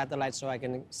connect to satellites so I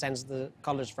can sense the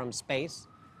colors from space.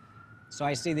 So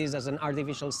I see this as an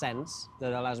artificial sense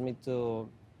that allows me to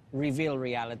reveal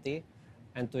reality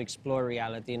and to explore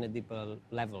reality in a deeper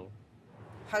level.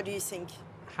 How do you think?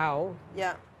 How?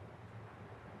 Yeah.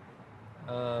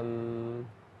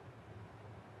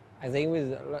 I think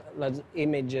with lots of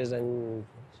images and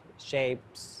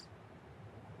shapes,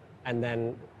 and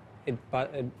then it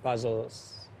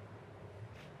puzzles.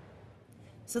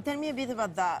 So tell me a bit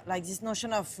about that, like this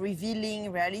notion of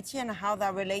revealing reality and how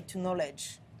that relates to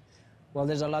knowledge. Well,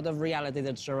 there's a lot of reality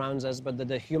that surrounds us, but that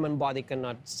the human body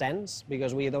cannot sense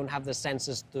because we don't have the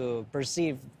senses to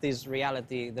perceive this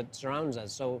reality that surrounds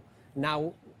us. So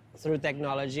now, through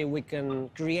technology, we can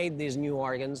create these new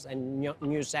organs and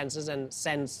new senses and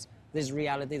sense this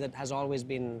reality that has always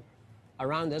been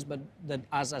around us, but that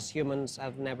us as humans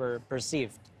have never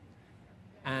perceived.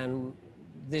 And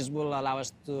this will allow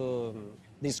us to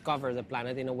discover the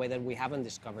planet in a way that we haven't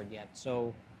discovered yet.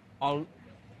 So all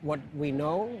what we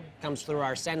know comes through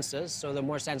our senses, so the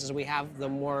more senses we have, the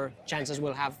more chances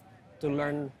we'll have to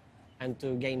learn and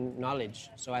to gain knowledge.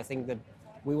 So I think that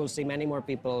we will see many more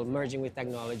people merging with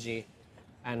technology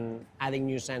and adding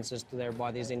new senses to their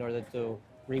bodies in order to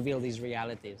reveal these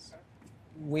realities.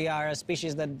 We are a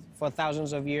species that for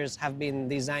thousands of years have been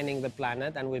designing the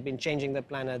planet, and we've been changing the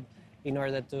planet in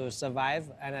order to survive,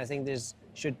 and I think this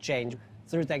should change.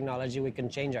 Through technology, we can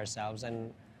change ourselves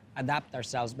and adapt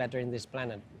ourselves better in this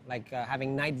planet. Like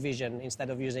having night vision instead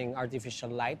of using artificial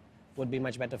light would be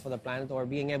much better for the planet, or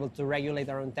being able to regulate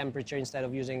our own temperature instead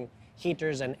of using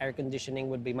heaters and air conditioning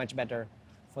would be much better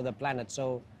for the planet.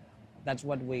 So that's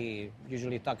what we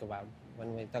usually talk about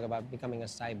when we talk about becoming a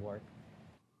cyborg.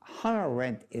 Hannah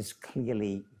Arendt is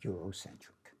clearly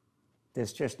Eurocentric.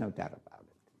 There's just no doubt about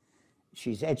it.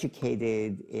 She's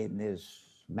educated in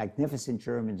this magnificent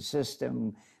German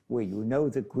system where you know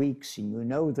the Greeks and you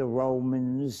know the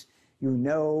Romans, you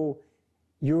know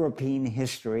European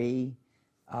history,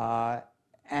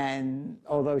 and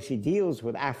although she deals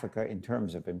with Africa in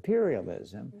terms of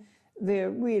imperialism, there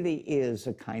really is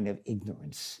a kind of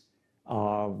ignorance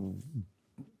of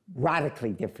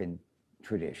radically different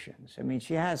traditions. I mean,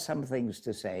 she has some things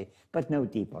to say, but no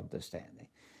deep understanding.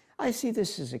 I see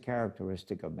this as a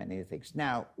characteristic of many things.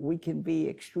 Now, we can be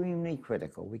extremely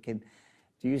critical. We can,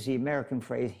 to use the American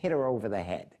phrase, hit her over the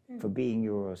head for being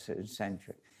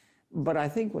Eurocentric. But I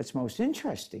think what's most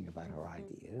interesting about her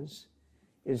ideas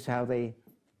is how they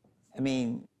I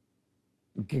mean,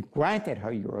 granted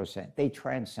her Eurocent, they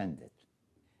transcended.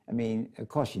 I mean, of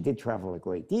course, she did travel a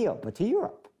great deal, but to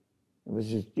Europe. It was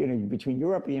just, you know, between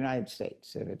Europe and the United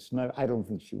States. And it's not, I don't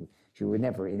think she was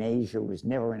never in Asia, was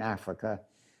never in Africa.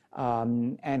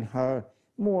 And her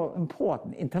more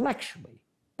important, intellectually,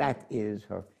 that is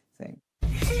her thing.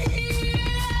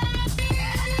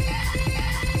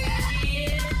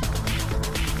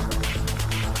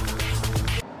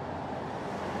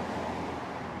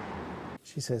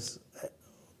 She says,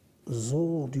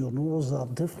 so do you know the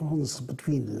difference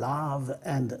between love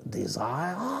and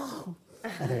desire?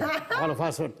 And all of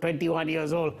us were 21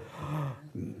 years old.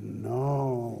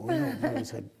 No. He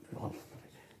said, well,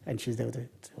 and she's there, do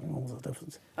you know the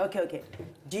difference? Okay.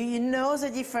 Do you know the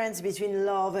difference between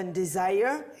love and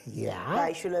desire?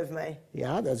 Yeah.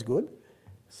 Yeah, that's good.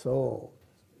 So,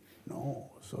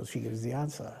 no. So she gives the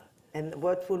answer. And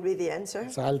what will be the answer?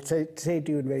 So I'll say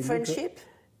to you in very Friendship?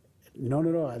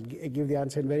 No. I'll give the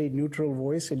answer in very neutral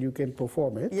voice and you can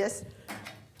perform it. Yes.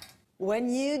 When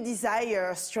you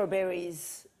desire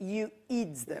strawberries, you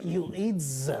eat them. You eat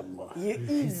them. You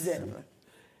eat them.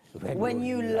 When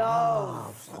you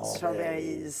love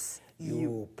strawberries,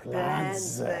 you plant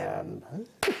them.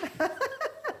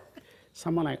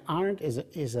 Someone like Arendt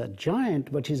is a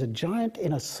giant, but she's a giant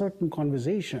in a certain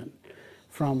conversation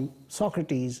from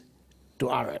Socrates to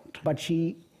Arendt. But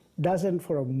she doesn't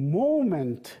for a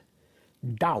moment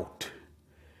doubt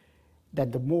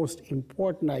that the most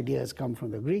important ideas come from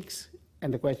the Greeks,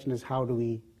 and the question is how do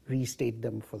we restate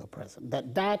them for the present?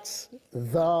 That's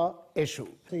the issue.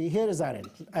 So here is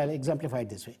Arendt. I'll exemplify it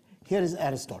this way. Here is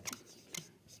Aristotle.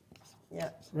 Yeah.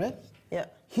 Right? Yeah.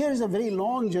 Here is a very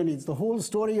long journey. It's the whole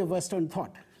story of Western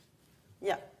thought.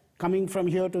 Yeah. Coming from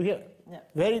here to here. Yeah.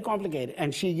 Very complicated.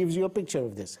 And she gives you a picture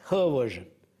of this, her version.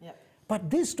 Yeah. But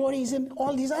this story is in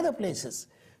all these other places.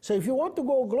 So if you want to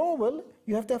go global,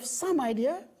 you have to have some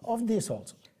idea of this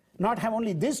also. Not have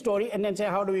only this story and then say,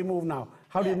 how do we move now?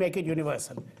 How do we make it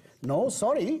universal? No,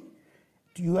 sorry.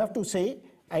 You have to say,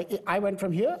 I went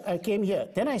from here, I came here.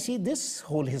 Then I see this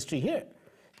whole history here.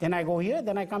 Then I go here,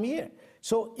 then I come here.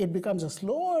 So it becomes a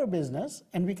slower business,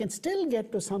 and we can still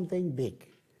get to something big,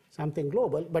 something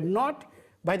global, but not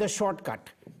by the shortcut.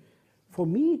 For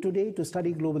me today to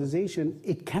study globalization,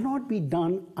 it cannot be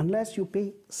done unless you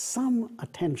pay some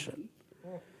attention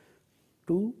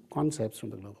to concepts from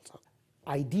the global south.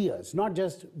 Ideas, not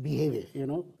just behavior, you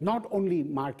know, not only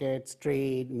markets,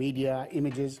 trade, media,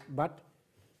 images, but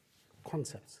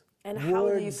concepts. And how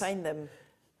do you find them?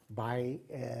 By,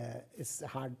 it's a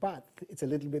hard path. It's a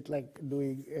little bit like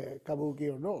doing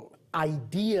kabuki or no.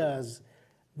 Ideas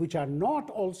which are not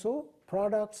also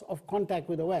products of contact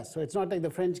with the West. So it's not like the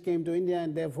French came to India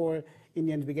and therefore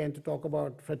Indians began to talk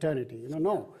about fraternity.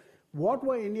 No. What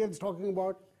were Indians talking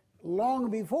about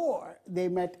long before they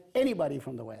met anybody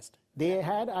from the West? They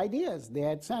had ideas. They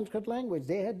had Sanskrit language.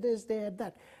 They had this, they had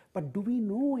that. But do we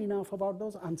know enough about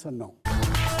those? Answer, no.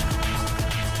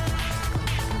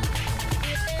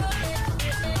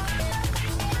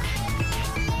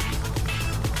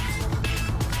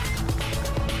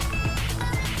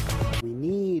 We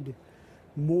need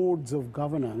modes of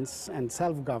governance and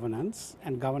self-governance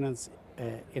and governance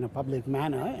in a public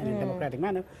manner and in a democratic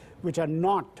manner, which are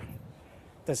not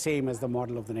the same as the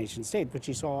model of the nation state, which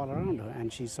she saw all around her.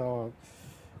 And she saw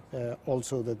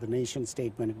also that the nation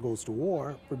state, when it goes to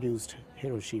war, produced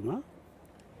Hiroshima.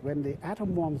 When the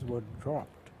atom bombs were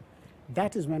dropped,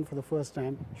 that is when for the first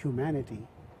time humanity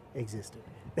existed.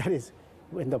 That is,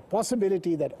 when the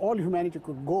possibility that all humanity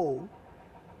could go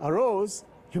arose,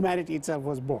 humanity itself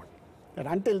was born. That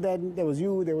until then, there was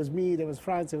you, there was me, there was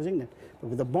France, there was England. But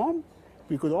with the bomb,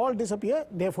 we could all disappear,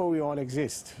 therefore we all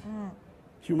exist.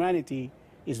 Humanity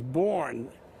is born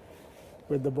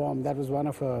with the bomb. That was one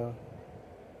of her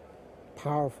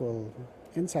powerful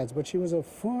insights. But she was a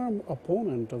firm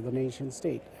opponent of the nation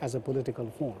state as a political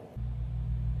form.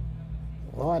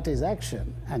 What is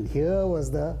action? And here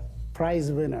was the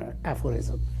prize winner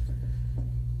aphorism.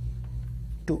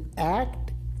 To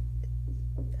act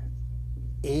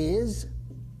is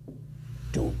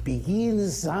to begin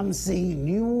something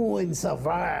new in the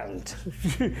world.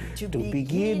 to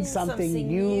begin something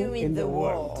new in the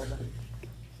world.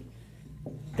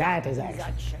 That is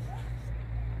action.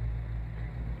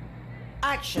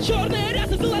 Action. Черные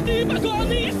рясы, золотые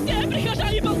погоны, и все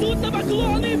прихожане ползут на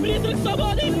поклоны, призрак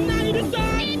свободы на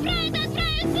небесах. И правда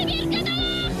отправится мир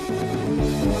готов.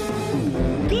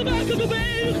 Глубоко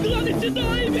губей, склоны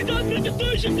седой, бегут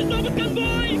протестующих беззубый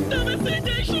конвой, чтобы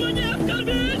святейшего не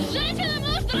оскорбить. Женщина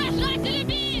может рожать и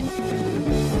любить.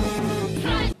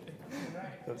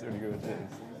 That's really good.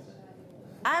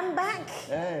 I'm back.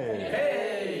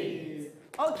 Hey.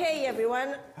 Okay,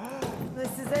 everyone.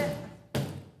 This is it.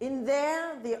 In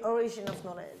there, the origin of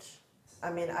knowledge. I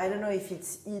mean, I don't know if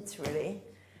it's it really,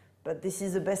 but this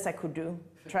is the best I could do.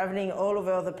 Traveling all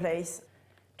over the place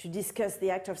to discuss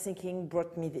the act of thinking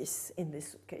brought me this in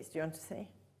this suitcase. Do you want to say?